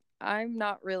 I'm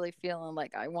not really feeling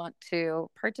like I want to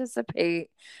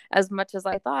participate as much as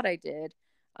I thought I did.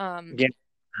 Um Yeah,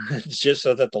 it's just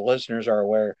so that the listeners are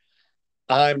aware.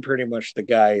 I'm pretty much the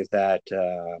guy that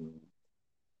um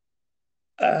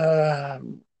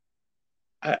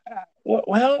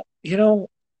well,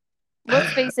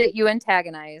 let's face it, you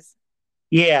antagonize.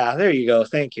 yeah, there you go.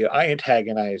 Thank you. I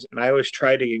antagonize, and I always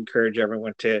try to encourage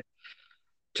everyone to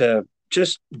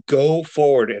just go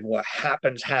forward, and what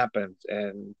happens happens.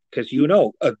 And because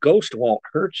a ghost won't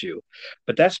hurt you,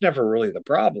 but that's never really the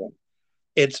problem.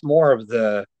 It's more of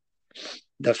the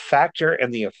factor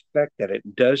and the effect that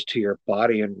it does to your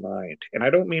body and mind. And I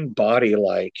don't mean body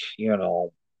like,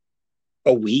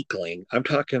 a weakling. I'm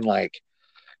talking like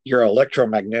your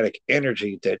electromagnetic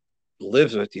energy that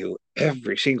lives with you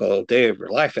every single day of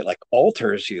your life. It like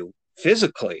alters you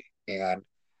physically. And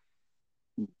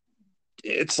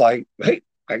it's like, hey,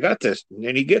 I got this. And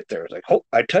then you get there. It's like, oh,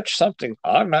 I touched something.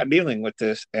 I'm not dealing with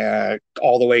this.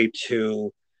 All the way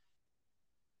to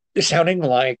sounding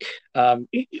like,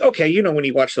 okay, when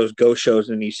you watch those ghost shows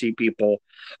and you see people,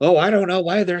 oh, I don't know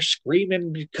why they're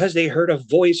screaming because they heard a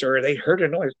voice or they heard a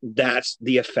noise. That's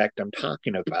the effect I'm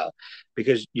talking about,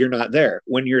 because you're not there.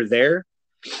 When you're there,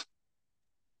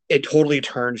 it totally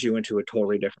turns you into a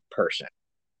totally different person.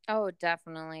 Oh,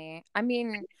 definitely. I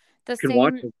mean, the You can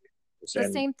watch same this the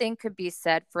and same thing could be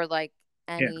said for like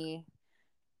yeah,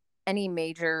 any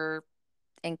major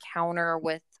encounter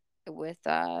with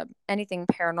anything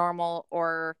paranormal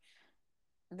or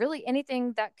really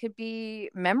anything that could be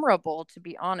memorable, to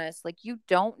be honest. Like you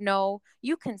don't know,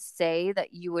 you can say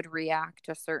that you would react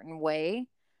a certain way,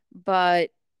 but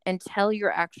until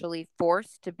you're actually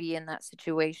forced to be in that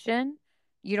situation,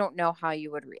 you don't know how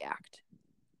you would react.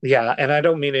 yeah, and I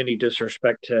don't mean any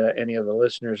disrespect to any of the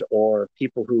listeners or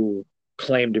people who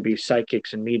claim to be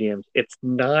psychics and mediums. It's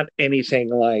not anything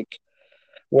like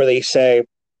where they say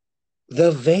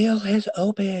the veil has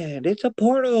opened. It's a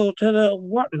portal to the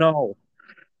what? No,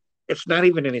 it's not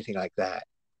even anything like that.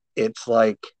 It's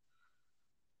like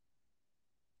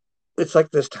it's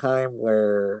like this time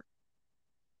where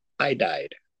I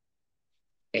died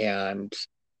and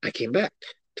I came back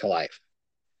to life,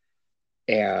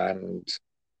 and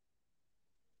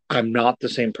I'm not the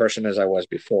same person as I was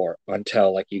before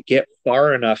until like you get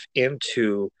far enough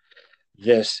into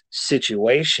this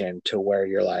situation to where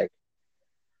you're like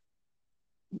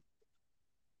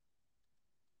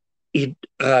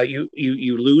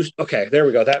you lose. Okay, there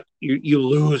we go. That you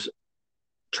lose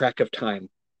track of time.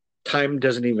 Time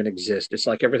doesn't even exist. It's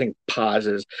like everything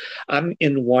pauses. I'm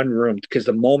in one room because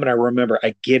the moment I remember,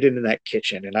 I get into that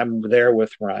kitchen and I'm there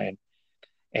with Ryan.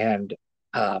 And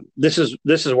this is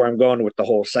where I'm going with the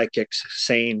whole psychics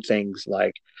saying things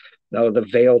like, "No, the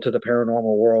veil to the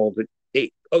paranormal world,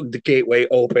 the gateway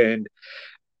opened."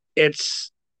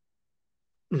 It's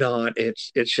not.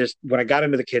 It's just when I got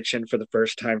into the kitchen for the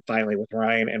first time finally with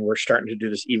Ryan, and we're starting to do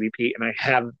this EVP,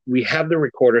 and we have the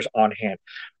recorders on hand.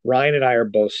 Ryan and I are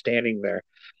both standing there.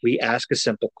 We ask a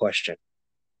simple question,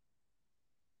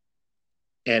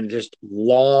 and just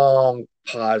long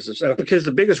pauses. Because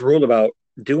the biggest rule about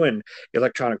doing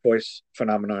electronic voice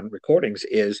phenomenon recordings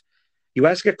is you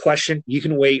ask a question, you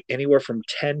can wait anywhere from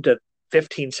 10 to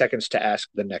 15 seconds to ask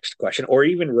the next question, or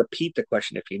even repeat the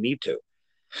question if you need to.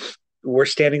 We're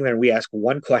standing there and we ask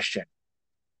one question.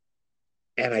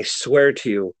 And I swear to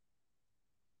you,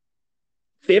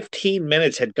 15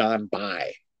 minutes had gone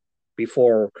by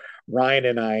before Ryan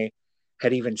and I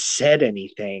had even said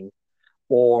anything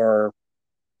or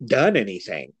done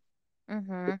anything.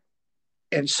 Mm-hmm.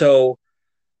 And so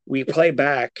we play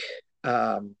back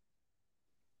um,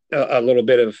 a little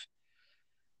bit of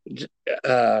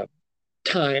uh,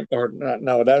 time, or not,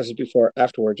 no, that was before,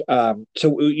 afterwards. So,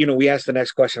 we asked the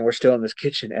next question. We're still in this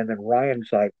kitchen. And then Ryan's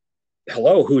like,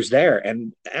 hello, who's there?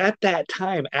 And at that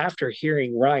time, after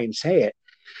hearing Ryan say it,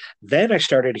 then I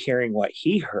started hearing what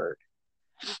he heard.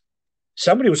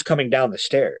 Somebody was coming down the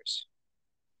stairs.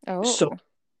 So Oh.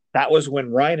 that was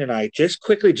when Ryan and I just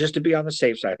quickly, just to be on the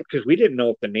safe side, because we didn't know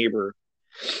if the neighbor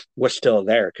was still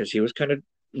there, because he was kind of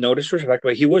no disrespect,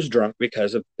 but he was drunk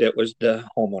because of it was the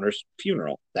homeowner's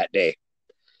funeral that day.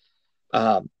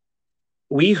 Um,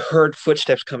 we heard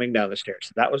footsteps coming down the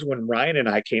stairs. That was when Ryan and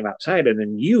I came outside, and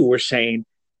then you were saying,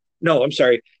 "No, I'm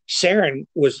sorry." Saren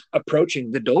was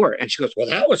approaching the door, and she goes, "Well,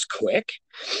 that was quick."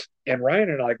 And Ryan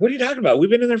and I are like, "What are you talking about? We've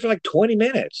been in there for like 20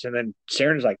 minutes." And then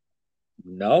Saren's like,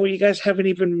 "No, you guys haven't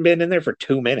even been in there for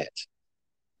 2 minutes."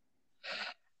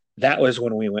 That was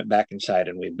when we went back inside,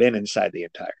 and we've been inside the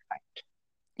entire night.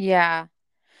 Yeah.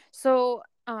 So,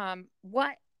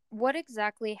 what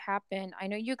exactly happened? I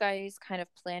know you guys kind of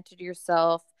planted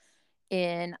yourself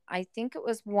in, I think it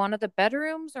was one of the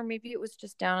bedrooms, or maybe it was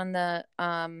just down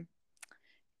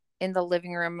in the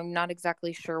living room. I'm not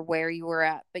exactly sure where you were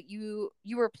at, but you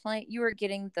were playing, you were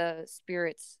getting the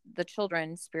spirits, the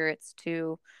children spirits,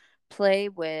 to play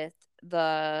with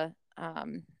the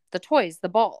toys, the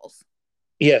balls.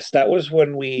 Yes, that was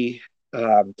when we.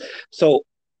 So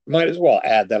might as well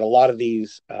add that a lot of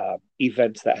these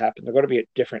events that happen, they're going to be at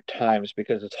different times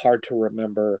because it's hard to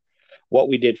remember what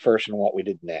we did first and what we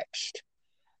did next.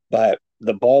 But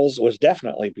the balls was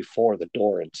definitely before the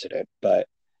door incident. But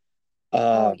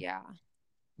Oh um, yeah.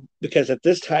 because at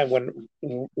this time,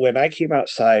 when I came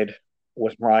outside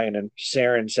with Ryan, and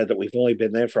Saren said that we've only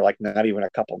been there for like not even a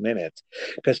couple minutes,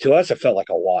 because to us it felt like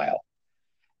a while.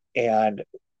 And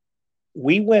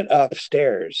we went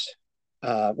upstairs.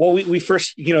 Well, we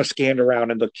first scanned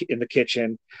around in the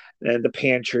kitchen and the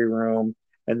pantry room,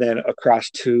 and then across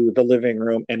to the living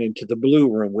room and into the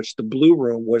blue room, which the blue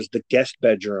room was the guest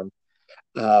bedroom,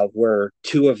 where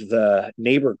two of the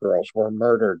neighbor girls were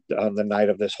murdered on the night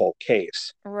of this whole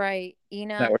case. Right. That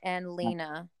Ina was and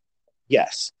Lena.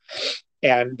 yes,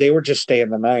 and they were just staying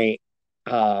the night.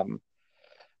 Um,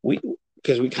 we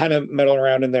because we kind of meddled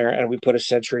around in there, and we put a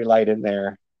Century light in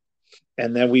there,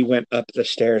 and then we went up the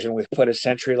stairs and we put a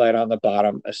Century light on the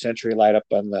bottom, a Century light up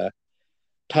on the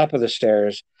top of the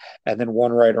stairs, and then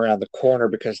one right around the corner,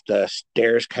 because the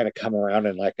stairs kind of come around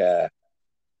in like a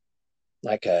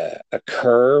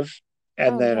curve,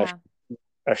 and Oh then yeah.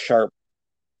 a sharp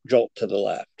jolt to the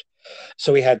left.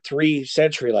 So we had three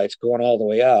Century lights going all the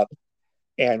way up,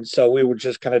 and so we would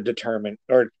just kind of determine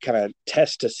or kind of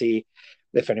test to see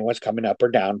if anyone's coming up or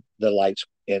down. The lights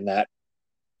in that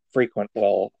frequent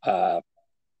will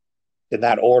in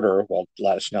that order will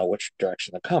let us know which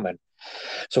direction they're coming.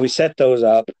 So we set those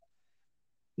up,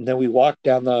 and then we walked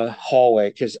down the hallway,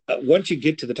 because once you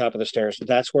get to the top of the stairs,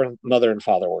 that's where mother and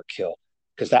father were killed,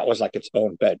 because that was like its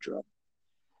own bedroom.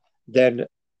 Then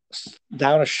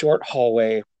down a short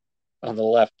hallway on the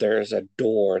left, there's a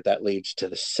door that leads to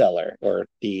the cellar, or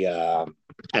the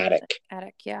attic.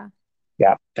 Attic, yeah.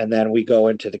 Yeah. And then we go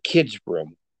into the kids'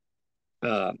 room.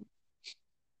 Um,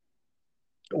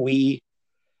 we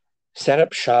set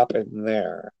up shop in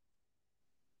there.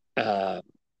 Um,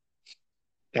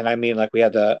 and I mean, like we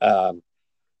had the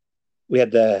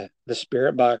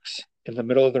spirit box in the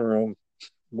middle of the room.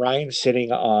 Ryan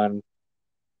sitting on,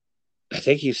 I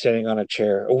think he's sitting on a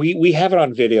chair. We have it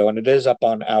on video, and it is up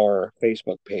on our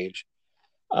Facebook page.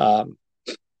 Um,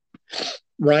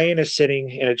 Ryan is sitting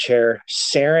in a chair.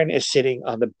 Saren is sitting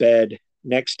on the bed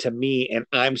next to me, and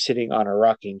I'm sitting on a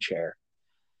rocking chair.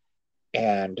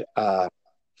 And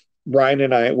Ryan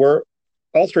and I were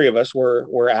all three of us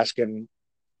were asking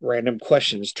random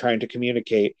questions, trying to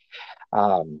communicate,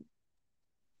 um,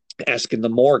 asking the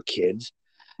more kids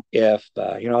if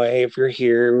hey, if you're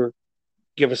here,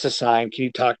 give us a sign. Can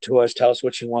you talk to us? Tell us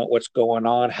what you want. What's going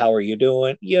on? How are you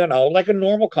doing? You know, like a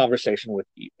normal conversation with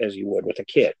you, as you would with a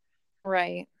kid.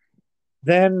 Right.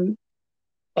 Then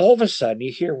all of a sudden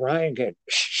you hear Ryan get,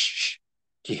 shh, shh, shh.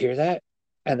 Do you hear that?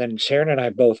 And then Sharon and I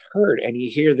both heard, and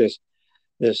you hear this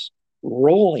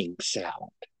rolling sound.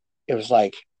 It was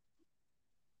like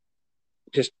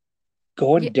just Yeah.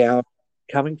 going down,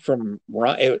 coming from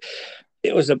Ryan.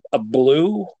 It was a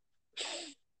blue,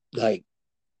 like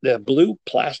the blue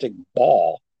plastic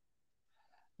ball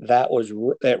that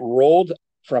rolled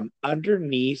from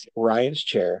underneath Ryan's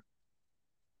chair,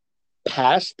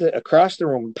 past the across the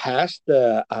room, past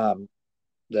the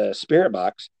spirit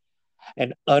box,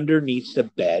 and underneath the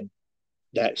bed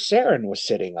that Saren was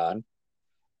sitting on,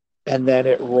 and then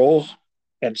it rolls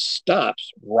and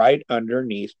stops right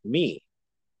underneath me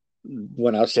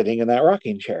when I was sitting in that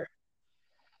rocking chair.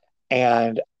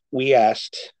 And we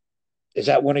asked, "Is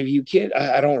that one of you kids?"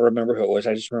 I don't remember who it was.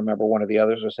 I just remember one of the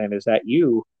others was saying, "Is that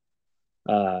you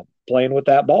playing with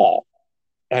that ball?"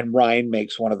 And Ryan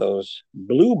makes one of those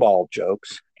blue ball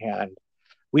jokes, and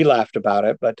we laughed about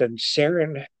it. But then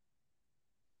Saren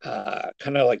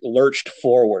kind of like lurched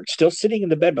forward, still sitting in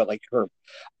the bed, but like her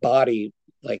body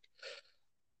like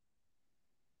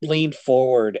leaned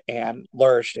forward and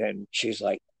lurched, and she's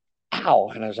like, "Ow!"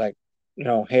 And I was like,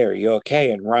 "Hey, are you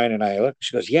okay?" And Ryan and I looked.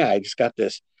 She goes, "Yeah, I just got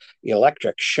this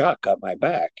electric shock up my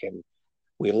back." And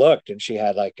we looked, and she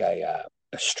had like a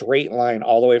straight line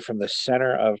all the way from the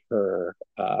center of her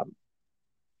uh,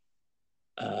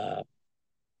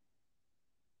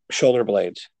 shoulder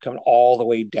blades coming all the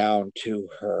way down to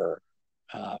her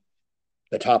uh,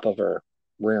 the top of her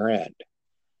rear end.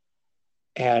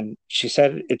 And she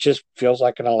said it just feels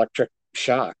like an electric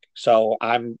shock. So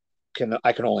I can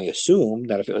only assume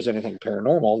that if it was anything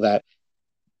paranormal, that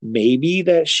maybe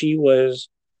that she was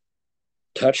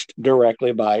touched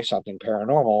directly by something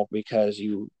paranormal, because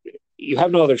you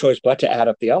have no other choice but to add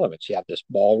up the elements. You have this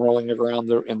ball rolling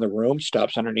around in the room,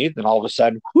 stops underneath, and all of a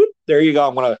sudden, whoop, there you go.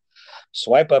 I'm gonna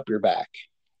swipe up your back.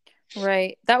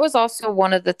 Right. That was also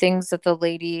one of the things that the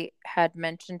lady had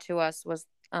mentioned to us was,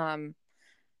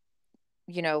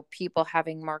 people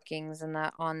having markings and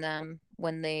that on them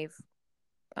when they've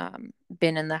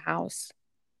been in the house.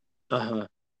 Uh-huh.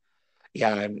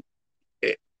 Yeah, and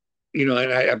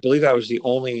and I believe that was the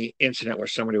only incident where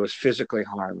somebody was physically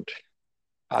harmed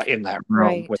in that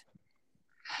room. Right.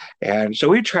 And so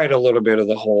we tried a little bit of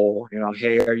the whole,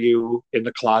 hey, are you in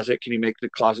the closet? Can you make the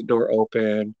closet door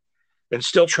open? And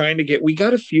still trying to we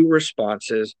got a few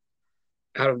responses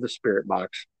out of the spirit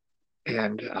box.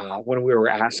 And when we were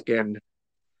asking,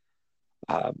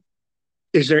 um,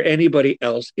 is there anybody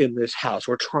else in this house?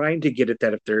 We're trying to get at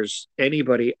that if there's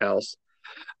anybody else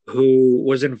who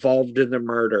was involved in the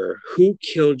murder, who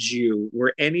killed you,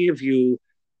 were any of you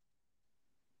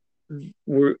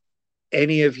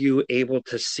able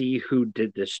to see who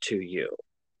did this to you?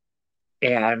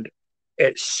 And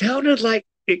it sounded like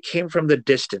it came from the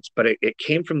distance, but it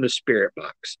came from the spirit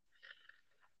box.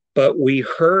 But we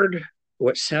heard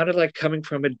what sounded like coming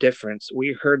from a difference.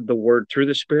 We heard the word through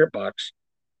the spirit box,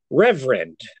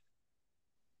 Reverend.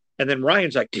 And then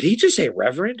Ryan's like, did he just say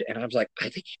Reverend? And I was like, I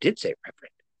think he did say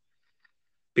Reverend.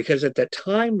 Because at that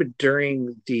time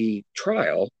during the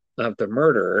trial of the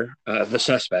murderer, the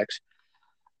suspects,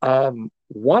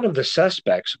 one of the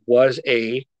suspects was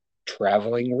a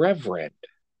traveling reverend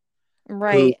who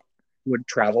Right. would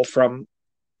travel from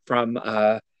town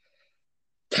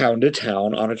to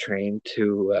town on a train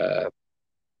to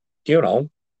you know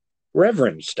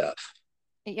reverend stuff.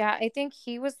 Yeah, I think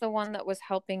he was the one that was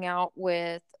helping out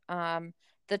with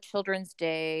the Children's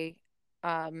Day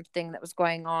thing that was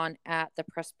going on at the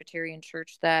Presbyterian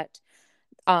church that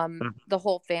the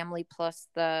whole family plus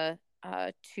the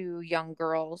two young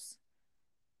girls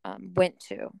went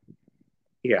to.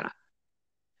 Yeah,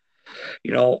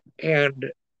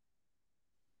 and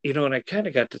and I kind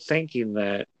of got to thinking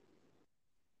that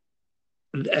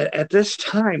at this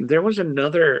time there was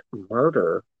another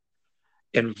murder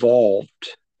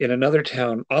involved in another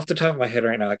town. Off the top of my head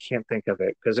right now, I can't think of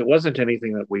it because it wasn't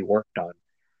anything that we worked on.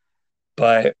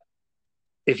 But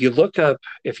if you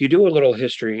do a little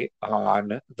history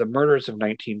on the murders of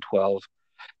 1912,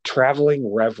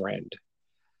 traveling reverend,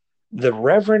 the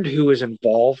reverend who is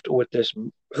involved with this,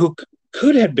 who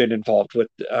could have been involved with,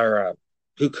 or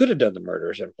who could have done the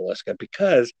murders in Villisca,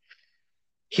 because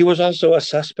he was also a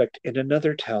suspect in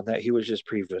another town that he was just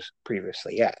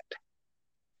previously at.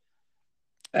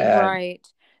 And Right.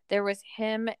 There was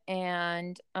him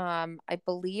and I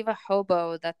believe a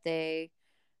hobo that they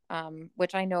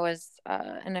which I know is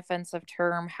an offensive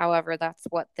term. However, that's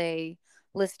what they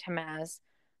list him as.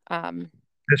 Um,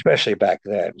 especially back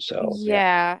then. So yeah,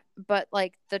 Yeah, but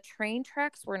like the train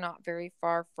tracks were not very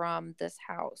far from this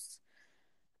house.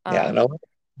 yeah. No, Um,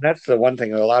 that's the one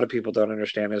thing that a lot of people don't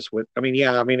understand is with. I mean,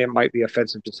 yeah, I mean it might be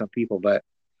offensive to some people, but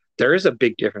there is a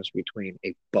big difference between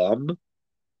a bum,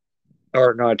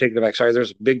 or no, I take it back. Sorry,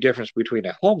 there's a big difference between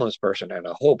a homeless person and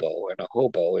a hobo. And a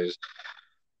hobo is,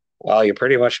 well, you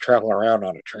pretty much travel around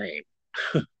on a train.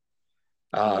 You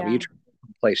yeah, travel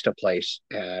from place to place,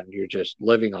 and you're just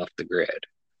living off the grid. right,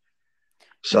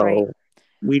 So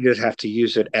we just have to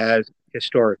use it as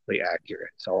historically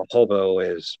accurate. So a hobo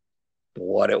is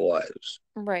what it was.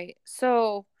 right.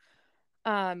 So,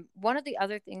 one of the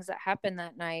other things that happened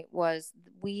that night was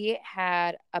we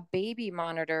had a baby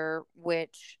monitor,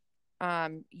 which,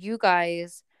 you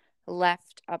guys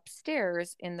left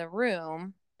upstairs in the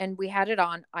room, and we had it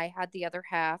on. I had the other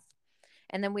half,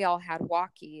 and then we all had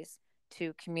walkies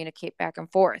to communicate back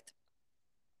and forth.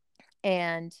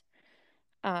 And,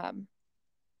 um,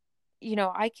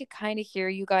 I could kind of hear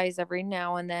you guys every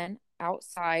now and then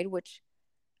outside, which,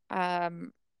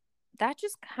 um, that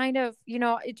just kind of,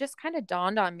 it just kind of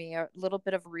dawned on me a little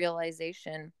bit of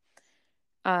realization.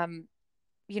 Um,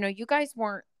 you guys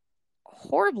weren't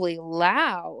horribly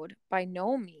loud by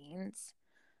no means.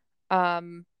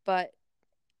 But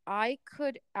I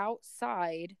could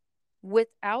outside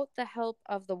without the help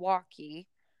of the walkie,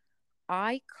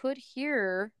 I could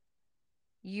hear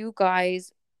you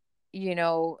guys, you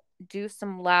know, do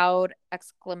some loud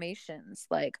exclamations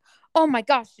like, "Oh my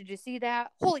gosh, did you see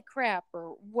that? Holy crap,"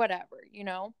 or whatever.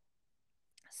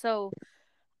 So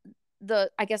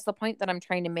the I guess the point that I'm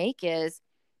trying to make is,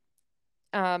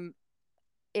 um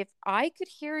if I could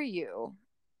hear you,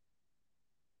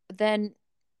 then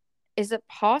is it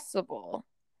possible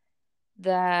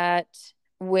that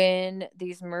when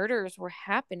these murders were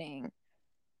happening,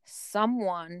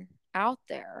 someone out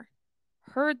there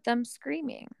heard them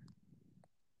screaming?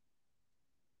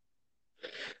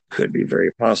 Could be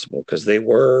very possible because they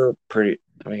were pretty,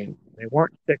 I mean, they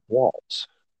weren't thick walls.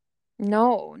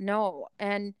 No, no.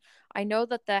 And I know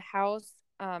that the house,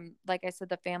 like I said,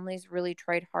 the families really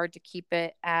tried hard to keep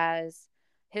it as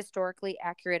historically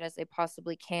accurate as they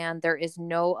possibly can. There is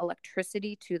no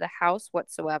electricity to the house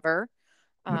whatsoever.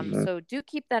 Mhm. So do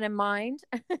keep that in mind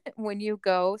when you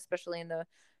go, especially in the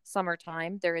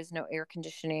summertime. There is no air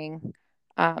conditioning,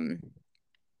 um,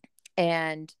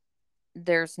 and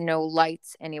there's no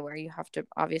lights anywhere. You have to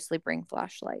obviously bring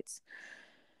flashlights.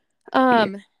 Yeah.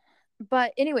 Um,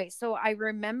 but anyway, so I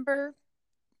remember,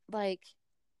 like,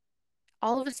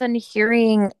 all of a sudden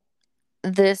hearing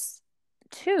this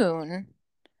tune,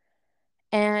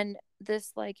 and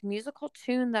this like musical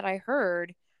tune that I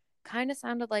heard kind of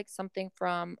sounded like something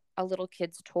from a little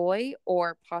kid's toy,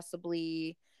 or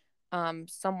possibly,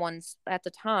 someone's. At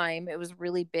the time it was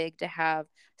really big to have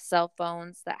cell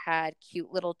phones that had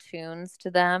cute little tunes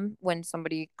to them when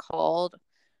somebody called.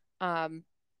 And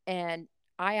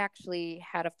I actually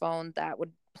had a phone that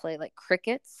would play like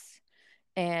crickets,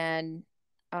 and,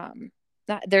 um,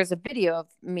 there's a video of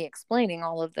me explaining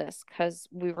all of this because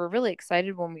we were really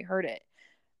excited when we heard it.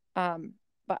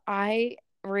 But I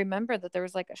remember that there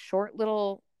was like a short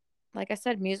little, like I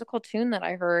said, musical tune that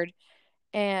I heard,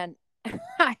 and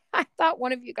I thought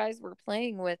one of you guys were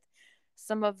playing with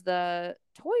some of the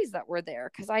toys that were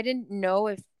there, because I didn't know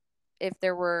if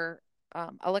there were,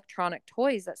 electronic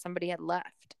toys that somebody had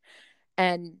left.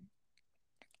 And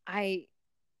I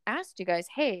asked you guys,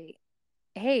 hey,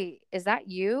 is that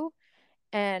you?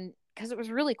 And because it was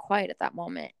really quiet at that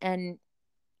moment, and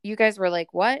you guys were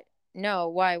like, what? No,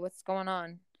 why? What's going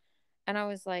on? And I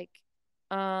was like,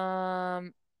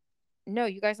 um, no,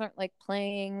 you guys aren't like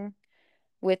playing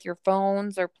with your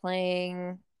phones or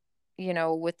playing,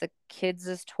 with the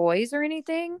kids' toys or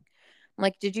anything. I'm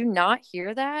like, did you not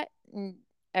hear that? And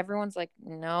everyone's like,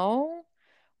 no,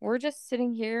 we're just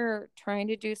sitting here trying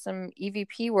to do some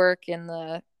EVP work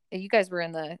you guys were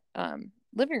in the,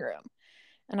 living room.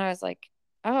 And I was like,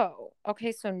 oh,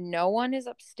 okay, so no one is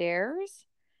upstairs?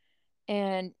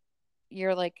 And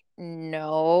you're like,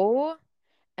 no.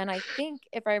 And I think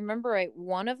if I remember right,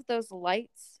 one of those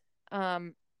lights,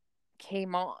 um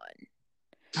came on.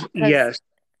 Cuz Yes.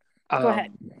 go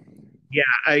ahead. Um,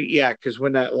 yeah, because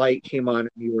when that light came on,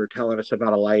 you were telling us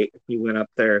about a light. We went up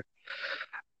there.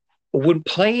 When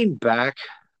playing back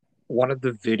one of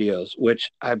the videos,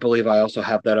 which I believe I also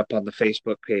have that up on the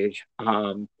Facebook page.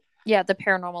 Yeah, the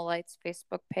Paranormal Lights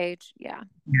Facebook page. Yeah.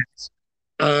 Yes.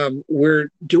 We're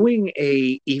doing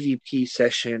a EVP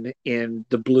session in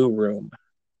the Blue Room,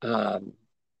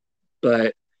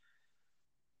 but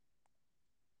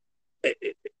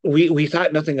we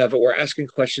thought nothing of it. We're asking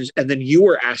questions, and then you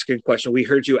were asking questions. We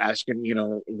heard you asking,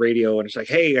 radio, and it's like,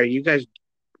 hey, do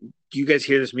you guys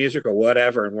hear this music or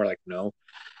whatever? And we're like, no.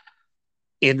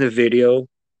 In the video,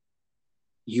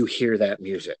 you hear that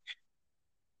music,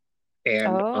 and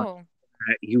Oh.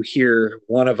 you hear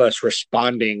one of us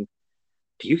responding,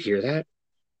 "Do you hear that?"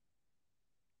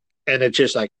 And it's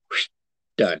just like whoosh,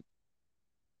 done.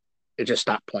 It just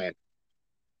stopped playing.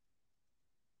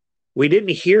 We didn't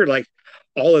hear like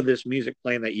all of this music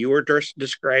playing that you were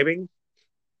describing,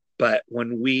 but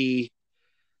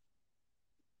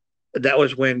that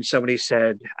was when somebody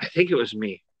said, I think it was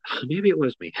me, maybe it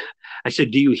was me. I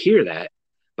said, "Do you hear that?"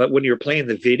 But when you're playing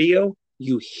the video,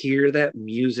 you hear that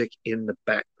music in the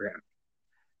background,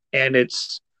 and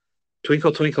it's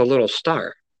Twinkle Twinkle Little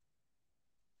Star.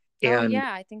 Oh And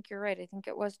yeah, I think you're right. I think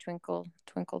it was Twinkle,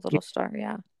 Twinkle Little Star.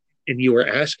 Yeah. and you were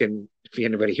asking if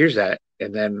anybody hears that,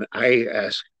 and then I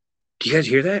asked, "Do you guys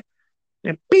hear that?"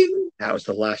 And bing, that was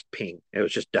the last ping. It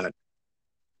was just done.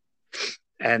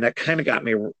 And that kind of got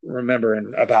me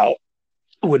remembering about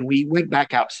when we went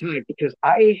back outside, because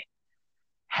I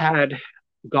had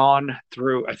gone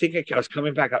through, I think I was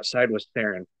coming back outside with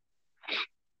Theron,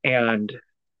 and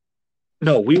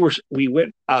no, we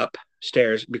went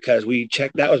upstairs because we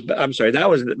checked. That was, I'm sorry, that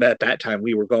was at that time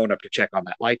we were going up to check on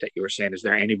that light that you were saying, is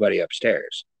there anybody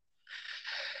upstairs?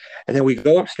 And then we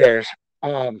go upstairs,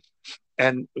 um,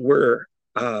 and we're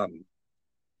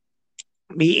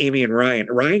me, Amy, and Ryan.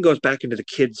 Ryan goes back into the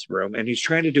kids' room and he's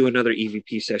trying to do another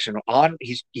EVP session on.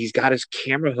 He's got his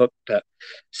camera hooked up,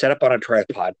 set up on a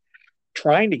tripod,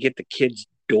 trying to get the kids'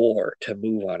 door to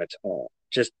move on its own,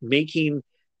 just making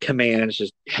commands,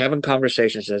 just having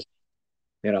conversations. Says,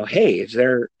 hey, is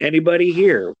there anybody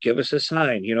here? Give us a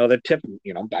sign. The tip.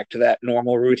 Back to that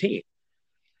normal routine.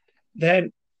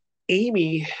 Then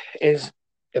Amy is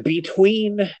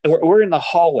between. We're in the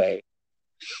hallway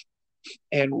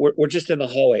and we're just in the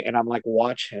hallway, and I'm like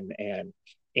watching, and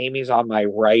Amy's on my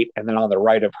right, and then on the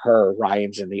right of her,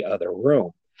 Ryan's in the other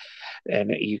room,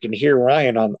 and you can hear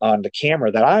Ryan on the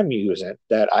camera that I'm using,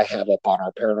 that I have up on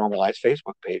our Paranormal Lights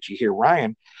Facebook page. You hear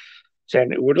Ryan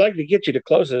saying, "We'd like to get you to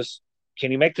close this.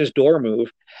 Can you make this door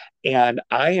move?" And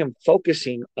I am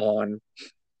focusing on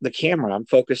the camera. I'm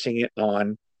focusing it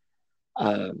on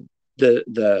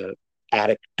the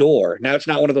attic door. Now, it's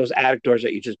not one of those attic doors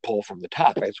that you just pull from the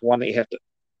top. It's one that you have to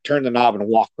turn the knob and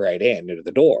walk right in into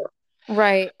the door.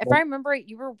 Right. If I remember right,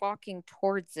 you were walking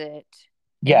towards it in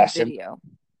the Yes, and video.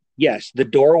 yes, the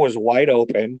door was wide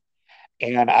open,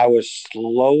 and I was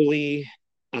slowly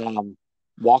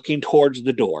walking towards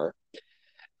the door,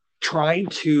 trying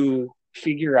to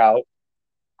figure out,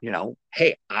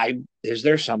 hey, is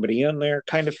there somebody in there?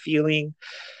 Kind of feeling.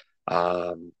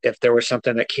 If there was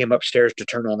something that came upstairs to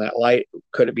turn on that light,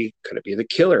 could it be the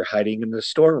killer hiding in the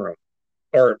storeroom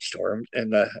or storeroom in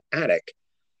the attic?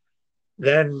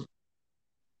 Then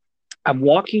I'm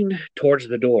walking towards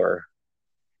the door,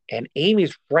 and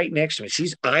Amy's right next to me.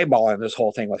 She's eyeballing this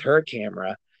whole thing with her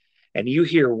camera, and you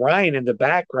hear Ryan in the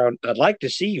background. "I'd like to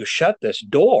see you shut this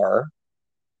door."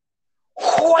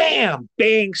 Wham!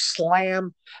 Bang!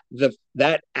 Slam!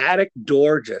 That attic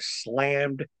door just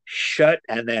slammed shut,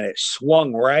 and then it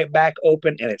swung right back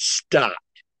open, and it stopped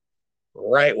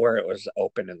right where it was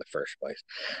open in the first place.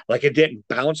 Like it didn't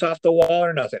bounce off the wall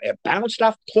or nothing. It bounced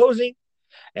off closing,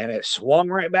 and it swung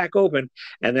right back open.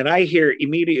 And then I hear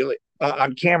immediately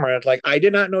on camera, it's like I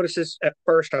did not notice this at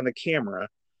first on the camera,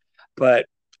 but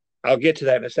I'll get to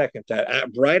that in a second. That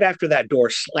right after that door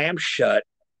slammed shut,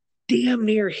 damn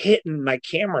near hitting my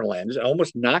camera lens. I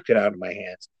almost knocked it out of my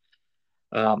hands.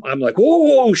 I'm like,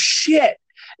 whoa, shit.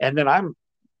 And then I'm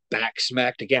back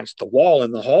smacked against the wall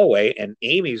in the hallway. And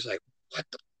Amy's like, what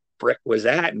the frick was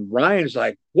that? And Ryan's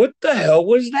like, what the hell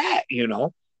was that?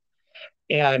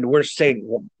 And we're saying,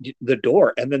 well, the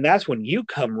door. And then that's when you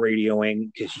come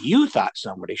radioing because you thought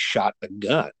somebody shot the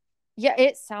gun. Yeah,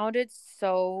 it sounded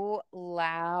so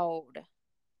loud.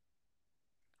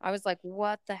 I was like,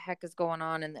 what the heck is going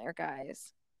on in there,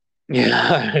 guys?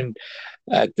 Yeah. And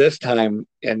at this time,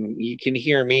 and you can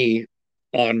hear me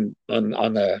on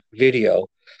the video,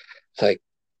 it's like,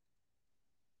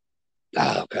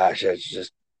 oh gosh, it's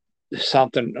just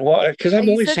something. Well, because I'm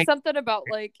You only said saying, something about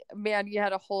like, man, you had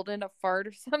to hold in a fart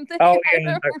or something. oh I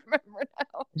yeah, don't remember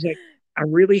now. was like, I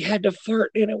really had to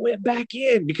fart and it went back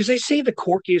in because they say the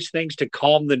quirkiest things to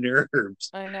calm the nerves.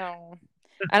 I know.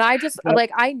 And I just But,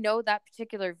 like I know that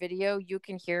particular video, you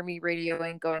can hear me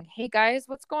radioing going, "Hey guys,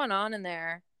 what's going on in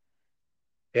there?"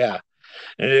 yeah,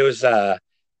 and it was and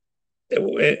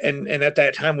at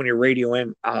that time when you're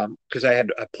radioing, because I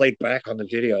played back on the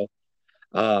video,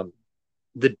 um,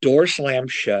 the door slammed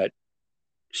shut,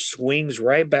 swings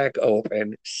right back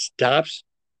open, stops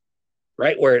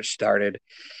right where it started,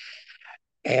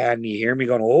 and you hear me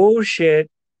going, "Oh shit!"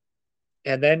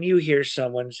 And then you hear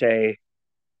someone say,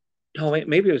 "No,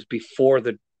 maybe it was before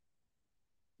the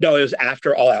no, it was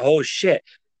after all that." Oh shit!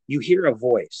 You hear a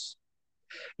voice.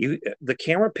 The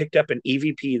camera picked up an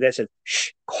EVP that said,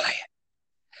 "Shh, quiet,"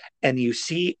 and you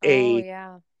see Oh,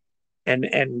 yeah.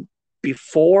 and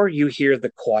before you hear the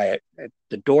quiet,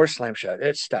 the door slams shut.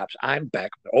 It stops. I'm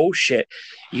back. Oh shit!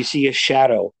 You see a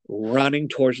shadow running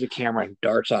towards the camera and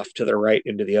darts off to the right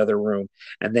into the other room,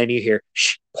 and then you hear,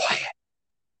 "Shh, quiet."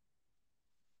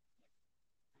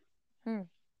 Hmm.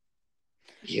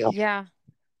 Yep. Yeah,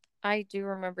 I do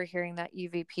remember hearing that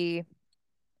EVP.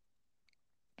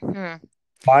 Hmm.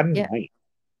 Fun Yeah, night.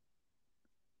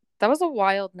 that was a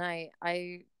wild night.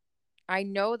 I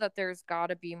know that there's got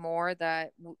to be more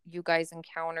that you guys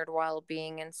encountered while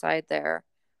being inside there.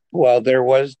 Well, there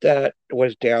was that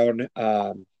was down.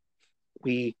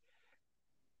 We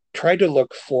tried to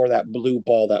look for that blue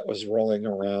ball that was rolling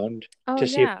around Oh to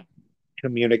see if yeah.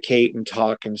 communicate and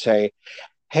talk and say,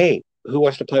 "Hey, who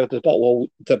wants to play with this ball?" Well,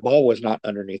 the ball was not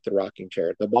underneath the rocking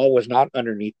chair. The ball was not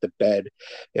underneath the bed.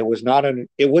 It was not in,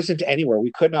 it wasn't anywhere.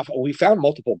 We could not, we found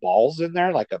multiple balls in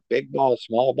there, like a big ball,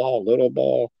 small ball, little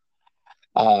ball.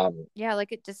 Yeah,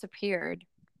 like it disappeared.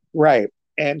 Right.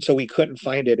 And so we couldn't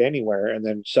find it anywhere. And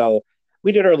then so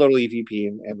we did our little EVP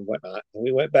and whatnot. And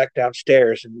we went back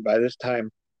downstairs. And by this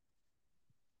time,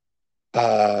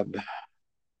 um,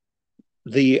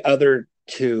 the other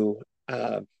two,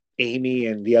 Amy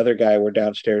and the other guy, were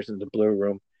downstairs in the blue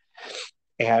room.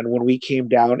 And when we came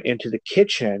down into the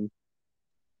kitchen,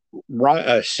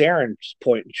 Sharon's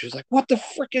pointing. She was like, "What the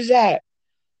frick is that?"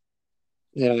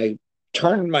 And I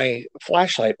turned my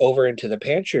flashlight over into the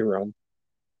pantry room.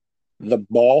 The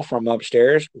ball from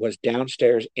upstairs was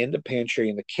downstairs in the pantry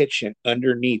in the kitchen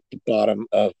underneath the bottom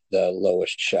of the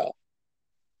lowest shelf.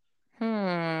 Hmm.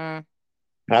 And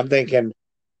I'm thinking,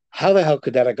 how the hell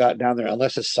could that have got down there?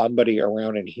 Unless it's somebody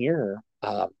around in here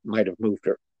might have moved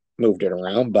it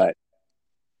around. But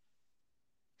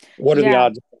what are the Yeah.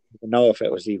 odds to know if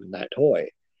it was even that toy?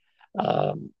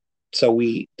 Um, so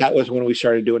we that was when we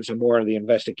started doing some more of the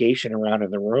investigation around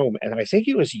in the room. And I think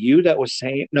it was you that was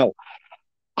saying, no,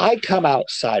 I come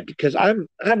outside because I'm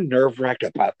nerve wracked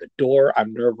about the door.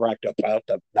 I'm nerve wracked about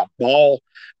the ball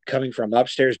coming from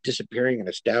upstairs, disappearing, and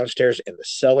it's downstairs in the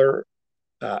cellar,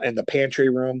 in the pantry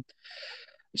room.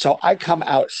 So I come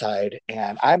outside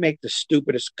and I make the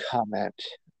stupidest comment,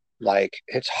 like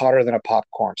it's hotter than a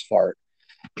popcorn's fart,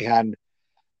 and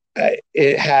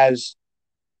it has.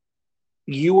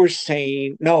 You were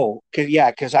saying no,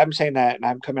 because I'm saying that, and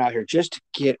I'm coming out here just to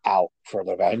get out for a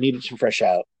little bit. I needed some fresh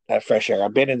air.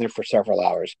 I've been in there for several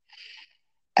hours,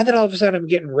 and then all of a sudden, I'm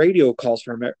getting radio calls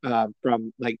from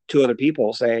like two other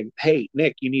people saying, "Hey,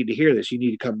 Nick, you need to hear this. You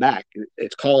need to come back.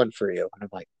 It's calling for you." And I'm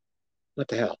like, "What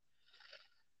the hell?"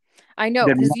 I know,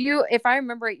 Then because if I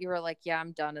remember it, you were like, "Yeah,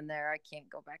 I'm done in there. I can't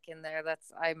go back in there.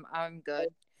 I'm good."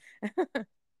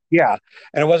 yeah,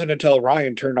 and it wasn't until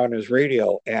Ryan turned on his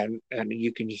radio and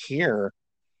you can hear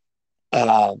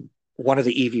one of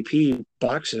the EVP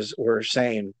boxes were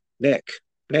saying Nick,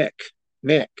 Nick,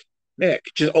 Nick, Nick,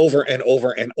 just over and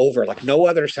over and over, like no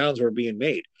other sounds were being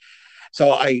made.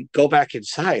 So I go back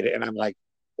inside and I'm like,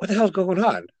 what the hell's going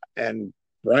on? And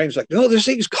Ryan's like, no, this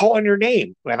thing's calling your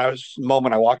name. And I was the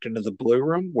moment I walked into the blue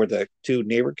room where the two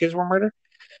neighbor kids were murdered,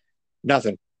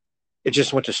 nothing. It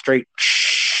just went to straight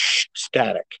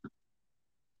static.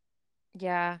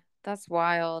 Yeah, that's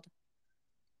wild.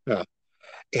 Yeah.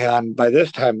 And by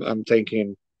this time, I'm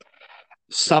thinking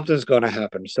something's going to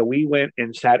happen. So we went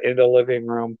and sat in the living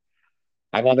room.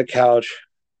 I'm on the couch.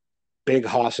 Big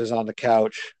Hoss is on the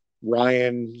couch.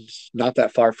 Ryan's not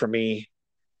that far from me.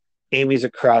 Amy's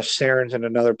across. Sharon's in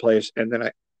another place. And then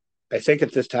I think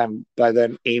at this time, by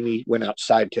then, Amy went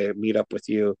outside to meet up with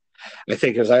you. I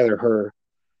think it was either her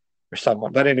or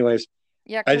someone. But anyways,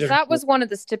 Yeah, I because just that was one of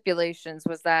the stipulations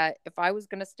was that if I was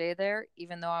going to stay there,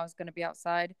 even though I was going to be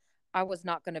outside, I was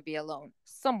not going to be alone.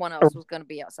 Someone else was going to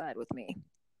be outside with me.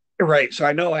 right. So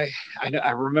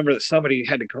I remember that somebody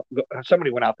had to somebody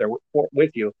went out there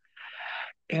with you,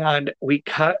 and we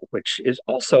cut, which is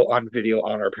also on video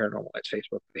on our Paranormal Lights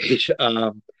Facebook page.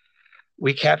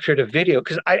 We captured a video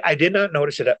because I did not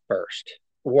notice it at first.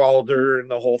 Walder and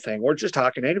the whole thing. We're just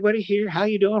talking. Anybody here? How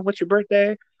you doing? What's your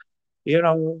birthday? You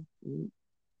know,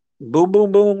 boom,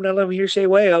 boom, boom. Now let me hear you say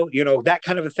wayo. You know, that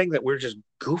kind of a thing that we're just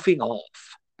goofing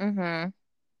off. Mm-hmm.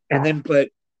 And then, but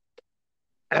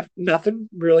nothing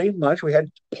really much. We had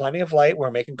plenty of light. We're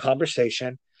making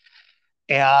conversation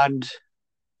and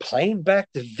playing back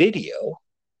the video.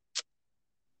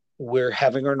 we're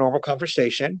having our normal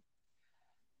conversation,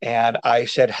 and I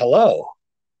said hello.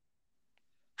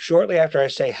 Shortly after I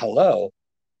say hello,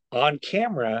 on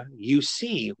camera, you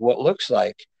see what looks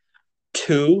like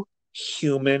two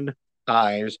human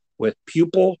eyes with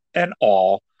pupil and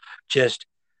all just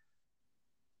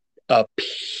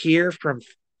appear from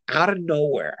out of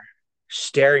nowhere,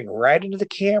 staring right into the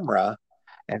camera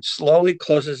and slowly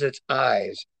closes its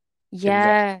eyes. And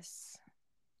Yes.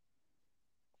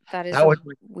 That is that a was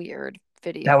weird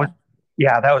that was video.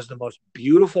 yeah, that was the most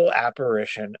beautiful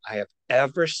apparition I have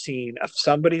ever seen of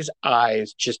somebody's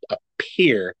eyes just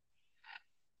appear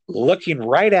looking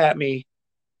right at me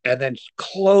and then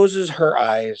closes her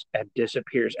eyes and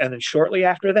disappears. And then shortly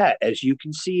after that, as you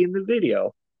can see in the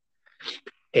video,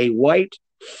 a white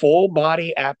full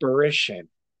body apparition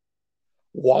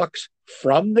walks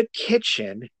from the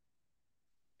kitchen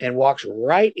and walks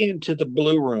right into the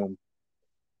blue room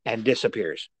and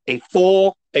disappears.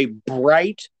 A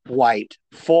bright white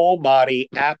full body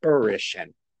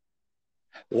apparition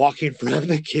walking from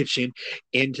the kitchen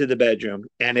into the bedroom.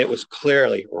 And it was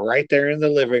clearly right there in the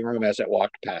living room as it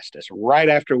walked past us, right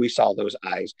after we saw those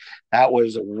eyes. That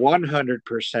was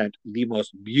 100% the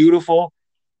most beautiful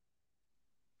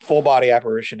full body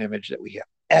apparition image that we have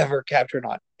ever captured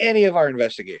on any of our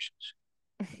investigations.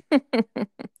 And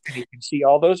you can see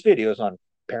all those videos on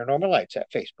Paranormal Lights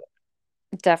at Facebook.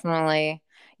 Definitely.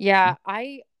 Yeah,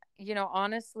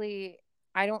 honestly,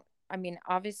 I don't, I mean,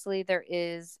 obviously there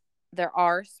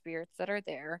are spirits that are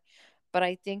there, but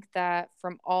I think that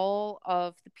from all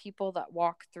of the people that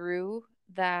walk through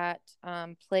that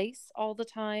place all the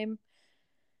time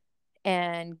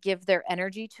and give their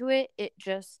energy to it, it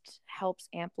just helps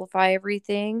amplify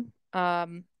everything.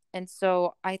 And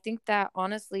so I think that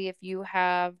honestly, if you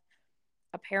have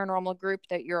a paranormal group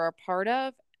that you're a part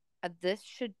of, this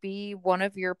should be one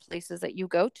of your places that you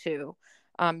go to.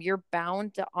 You're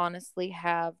bound to honestly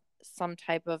have some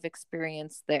type of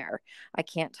experience there. I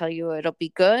can't tell you it'll be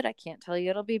good. I can't tell you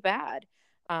it'll be bad.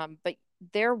 But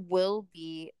there will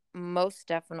be most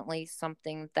definitely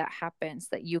something that happens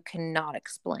that you cannot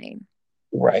explain.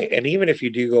 Right. And even if you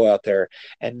do go out there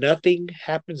and nothing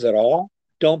happens at all,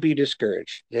 don't be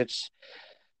discouraged. It's,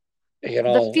 you The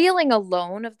know, feeling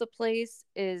alone of the place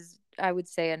is, I would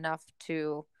say, enough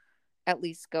to at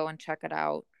least go and check it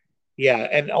out. yeah.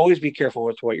 And always be careful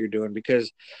with what you're doing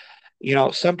because,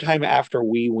 sometime after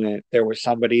we went, there was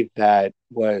somebody that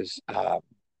was,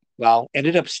 well,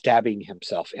 ended up stabbing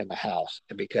himself in the house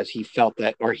because he felt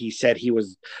that, or he said he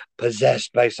was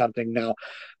possessed by something. Now,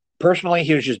 personally,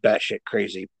 he was just batshit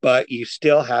crazy, but you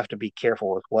still have to be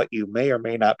careful with what you may or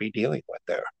may not be dealing with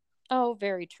there. Oh,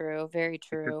 very true. Very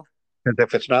true. Because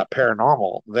if it's not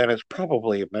paranormal, then it's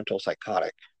probably a mental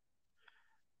psychotic.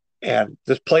 And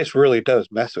this place really does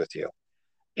mess with you.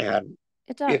 And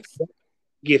It if does.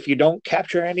 if you don't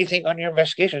capture anything on your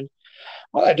investigation,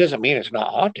 well, that doesn't mean it's not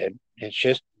haunted. It's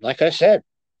just like I said,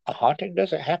 a haunting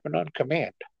doesn't happen on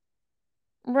command.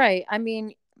 Right. I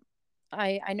mean,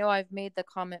 I know I've made the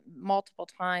comment multiple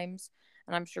times,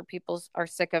 and I'm sure people are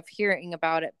sick of hearing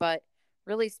about it, but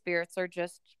really, spirits are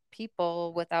just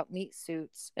people without meat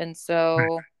suits. And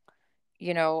so,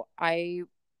 I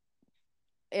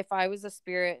if I was a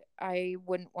spirit, I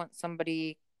wouldn't want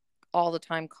somebody all the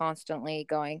time constantly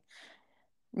going,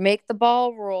 make the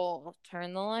ball roll,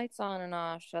 turn the lights on and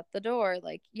off, shut the door.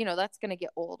 Like, that's going to get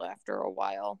old after a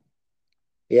while.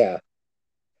 Yeah,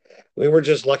 we were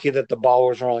just lucky that the ball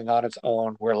was rolling on its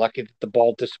own. We're lucky that the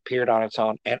ball disappeared on its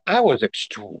own, and I was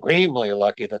extremely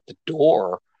lucky that the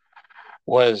door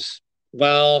was.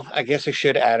 Well, I guess I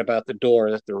should add about the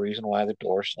door that the reason why the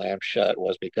door slammed shut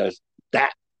was because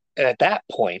that at that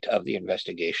point of the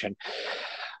investigation,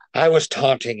 I was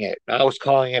taunting it. I was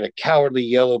calling it a cowardly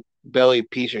yellow belly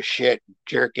piece of shit,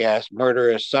 jerk ass,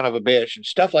 murderous son of a bitch, and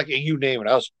stuff like it. You name it.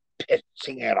 I was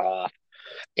pissing it off.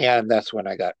 And that's when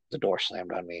I got the door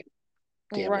slammed on me.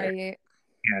 Damn near, Right.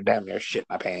 damn near shit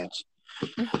my pants.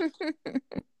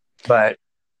 But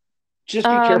just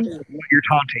be um careful with what you're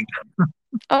taunting.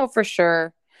 oh, for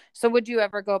sure. So would you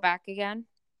ever go back again?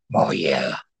 Oh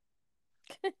yeah,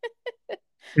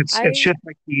 it's I just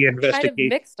like the I'm kind of investigation.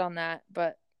 mixed on that,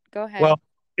 but go Well,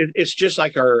 ahead. it's just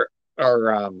like our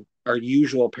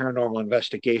usual paranormal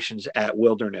investigations at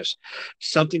Wilderness.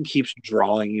 Something keeps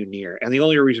drawing you near, and the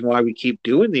only reason why we keep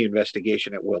doing the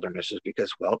investigation at Wilderness is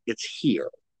because, well, it's here,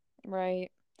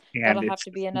 Right. and That'll have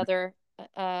to be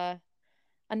uh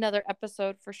another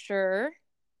episode for sure.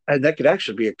 that could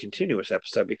actually be a continuous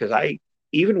episode because I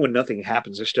even when nothing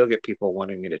happens, I still get people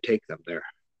wanting me to take them there.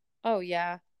 Oh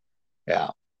yeah.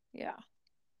 Yeah. Yeah.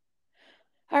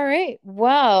 All right.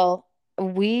 Well,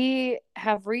 we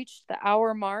have reached the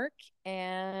hour mark,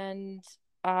 and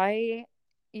I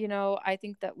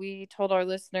think that we told our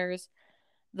listeners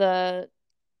the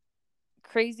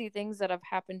crazy things that have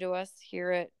happened to us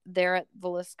there at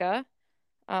Villisca.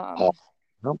 Oh, Um,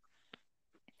 no.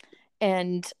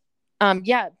 and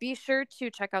yeah, be sure to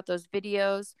check out those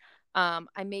videos.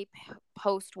 I may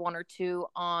post one or two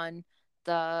on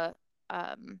the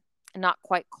Not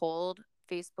Quite Cold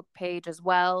Facebook page as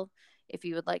well, if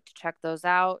you would like to check those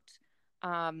out.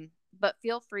 But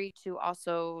feel free to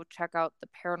also check out the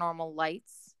Paranormal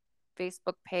Lights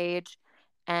Facebook page.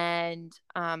 And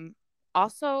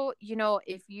also,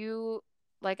 if you,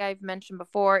 like I've mentioned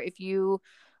before, if you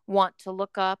want to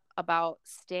look up about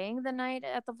staying the night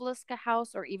at the Villisca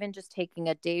house, or even just taking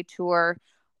a day tour,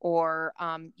 or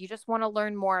you just want to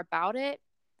learn more about it,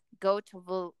 go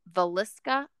to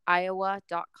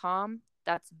villiscaiowa.com.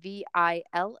 That's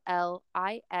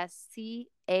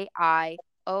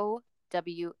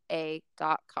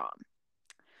VILLISCAIOWA.com.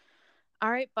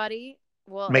 All right, buddy.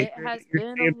 Well, Make it sure has that you're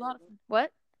been a saying, lot of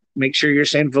what? make sure you're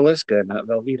saying Villisca, not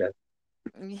Velveeta.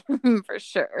 For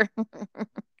sure.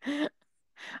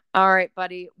 All right,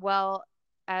 buddy. Well,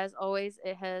 as always,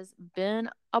 it has been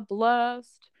a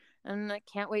blast, and I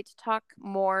can't wait to talk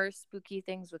more spooky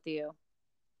things with you.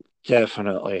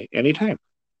 Definitely. Anytime.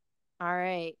 All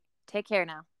right. Take care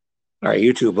now. All right,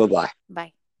 you too. Bye-bye.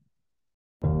 Bye.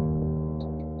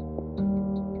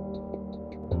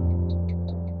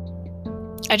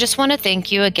 I just want to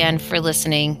thank you again for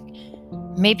listening.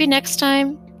 Maybe next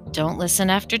time, don't listen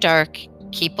after dark.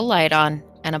 Keep a light on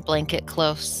and a blanket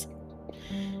close.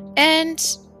 And,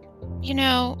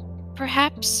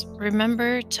 perhaps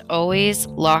remember to always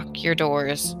lock your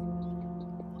doors.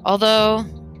 Although,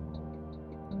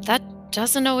 that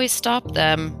doesn't always stop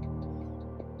them,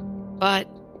 but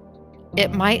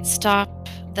it might stop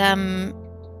them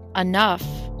enough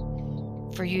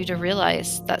for you to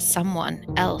realize that someone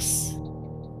else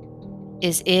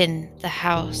is in the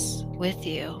house with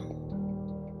you.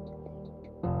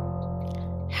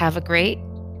 Have a great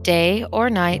day or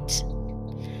night.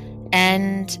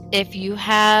 And if you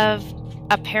have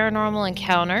a paranormal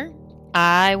encounter,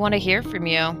 I want to hear from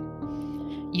you.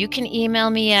 You can email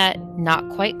me at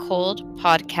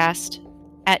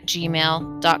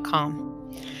notquitecoldpodcast@gmail.com.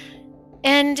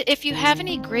 And if you have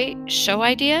any great show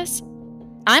ideas,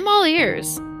 I'm all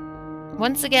ears.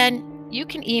 Once again, you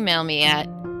can email me at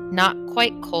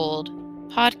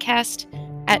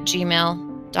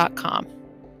notquitecoldpodcast@gmail.com.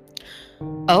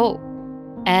 Oh,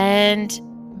 and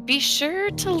be sure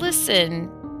to listen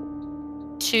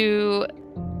to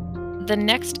the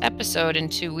next episode in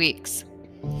 2 weeks.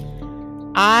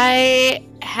 I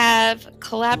have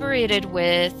collaborated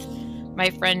with my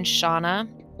friend Shauna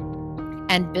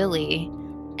and Billy,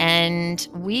 and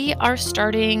we are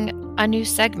starting a new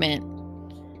segment.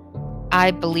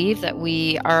 I believe that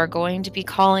we are going to be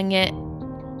calling it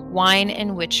Wine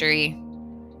and Witchery.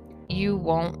 You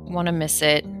won't want to miss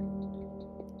it.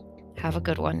 Have a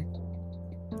good one.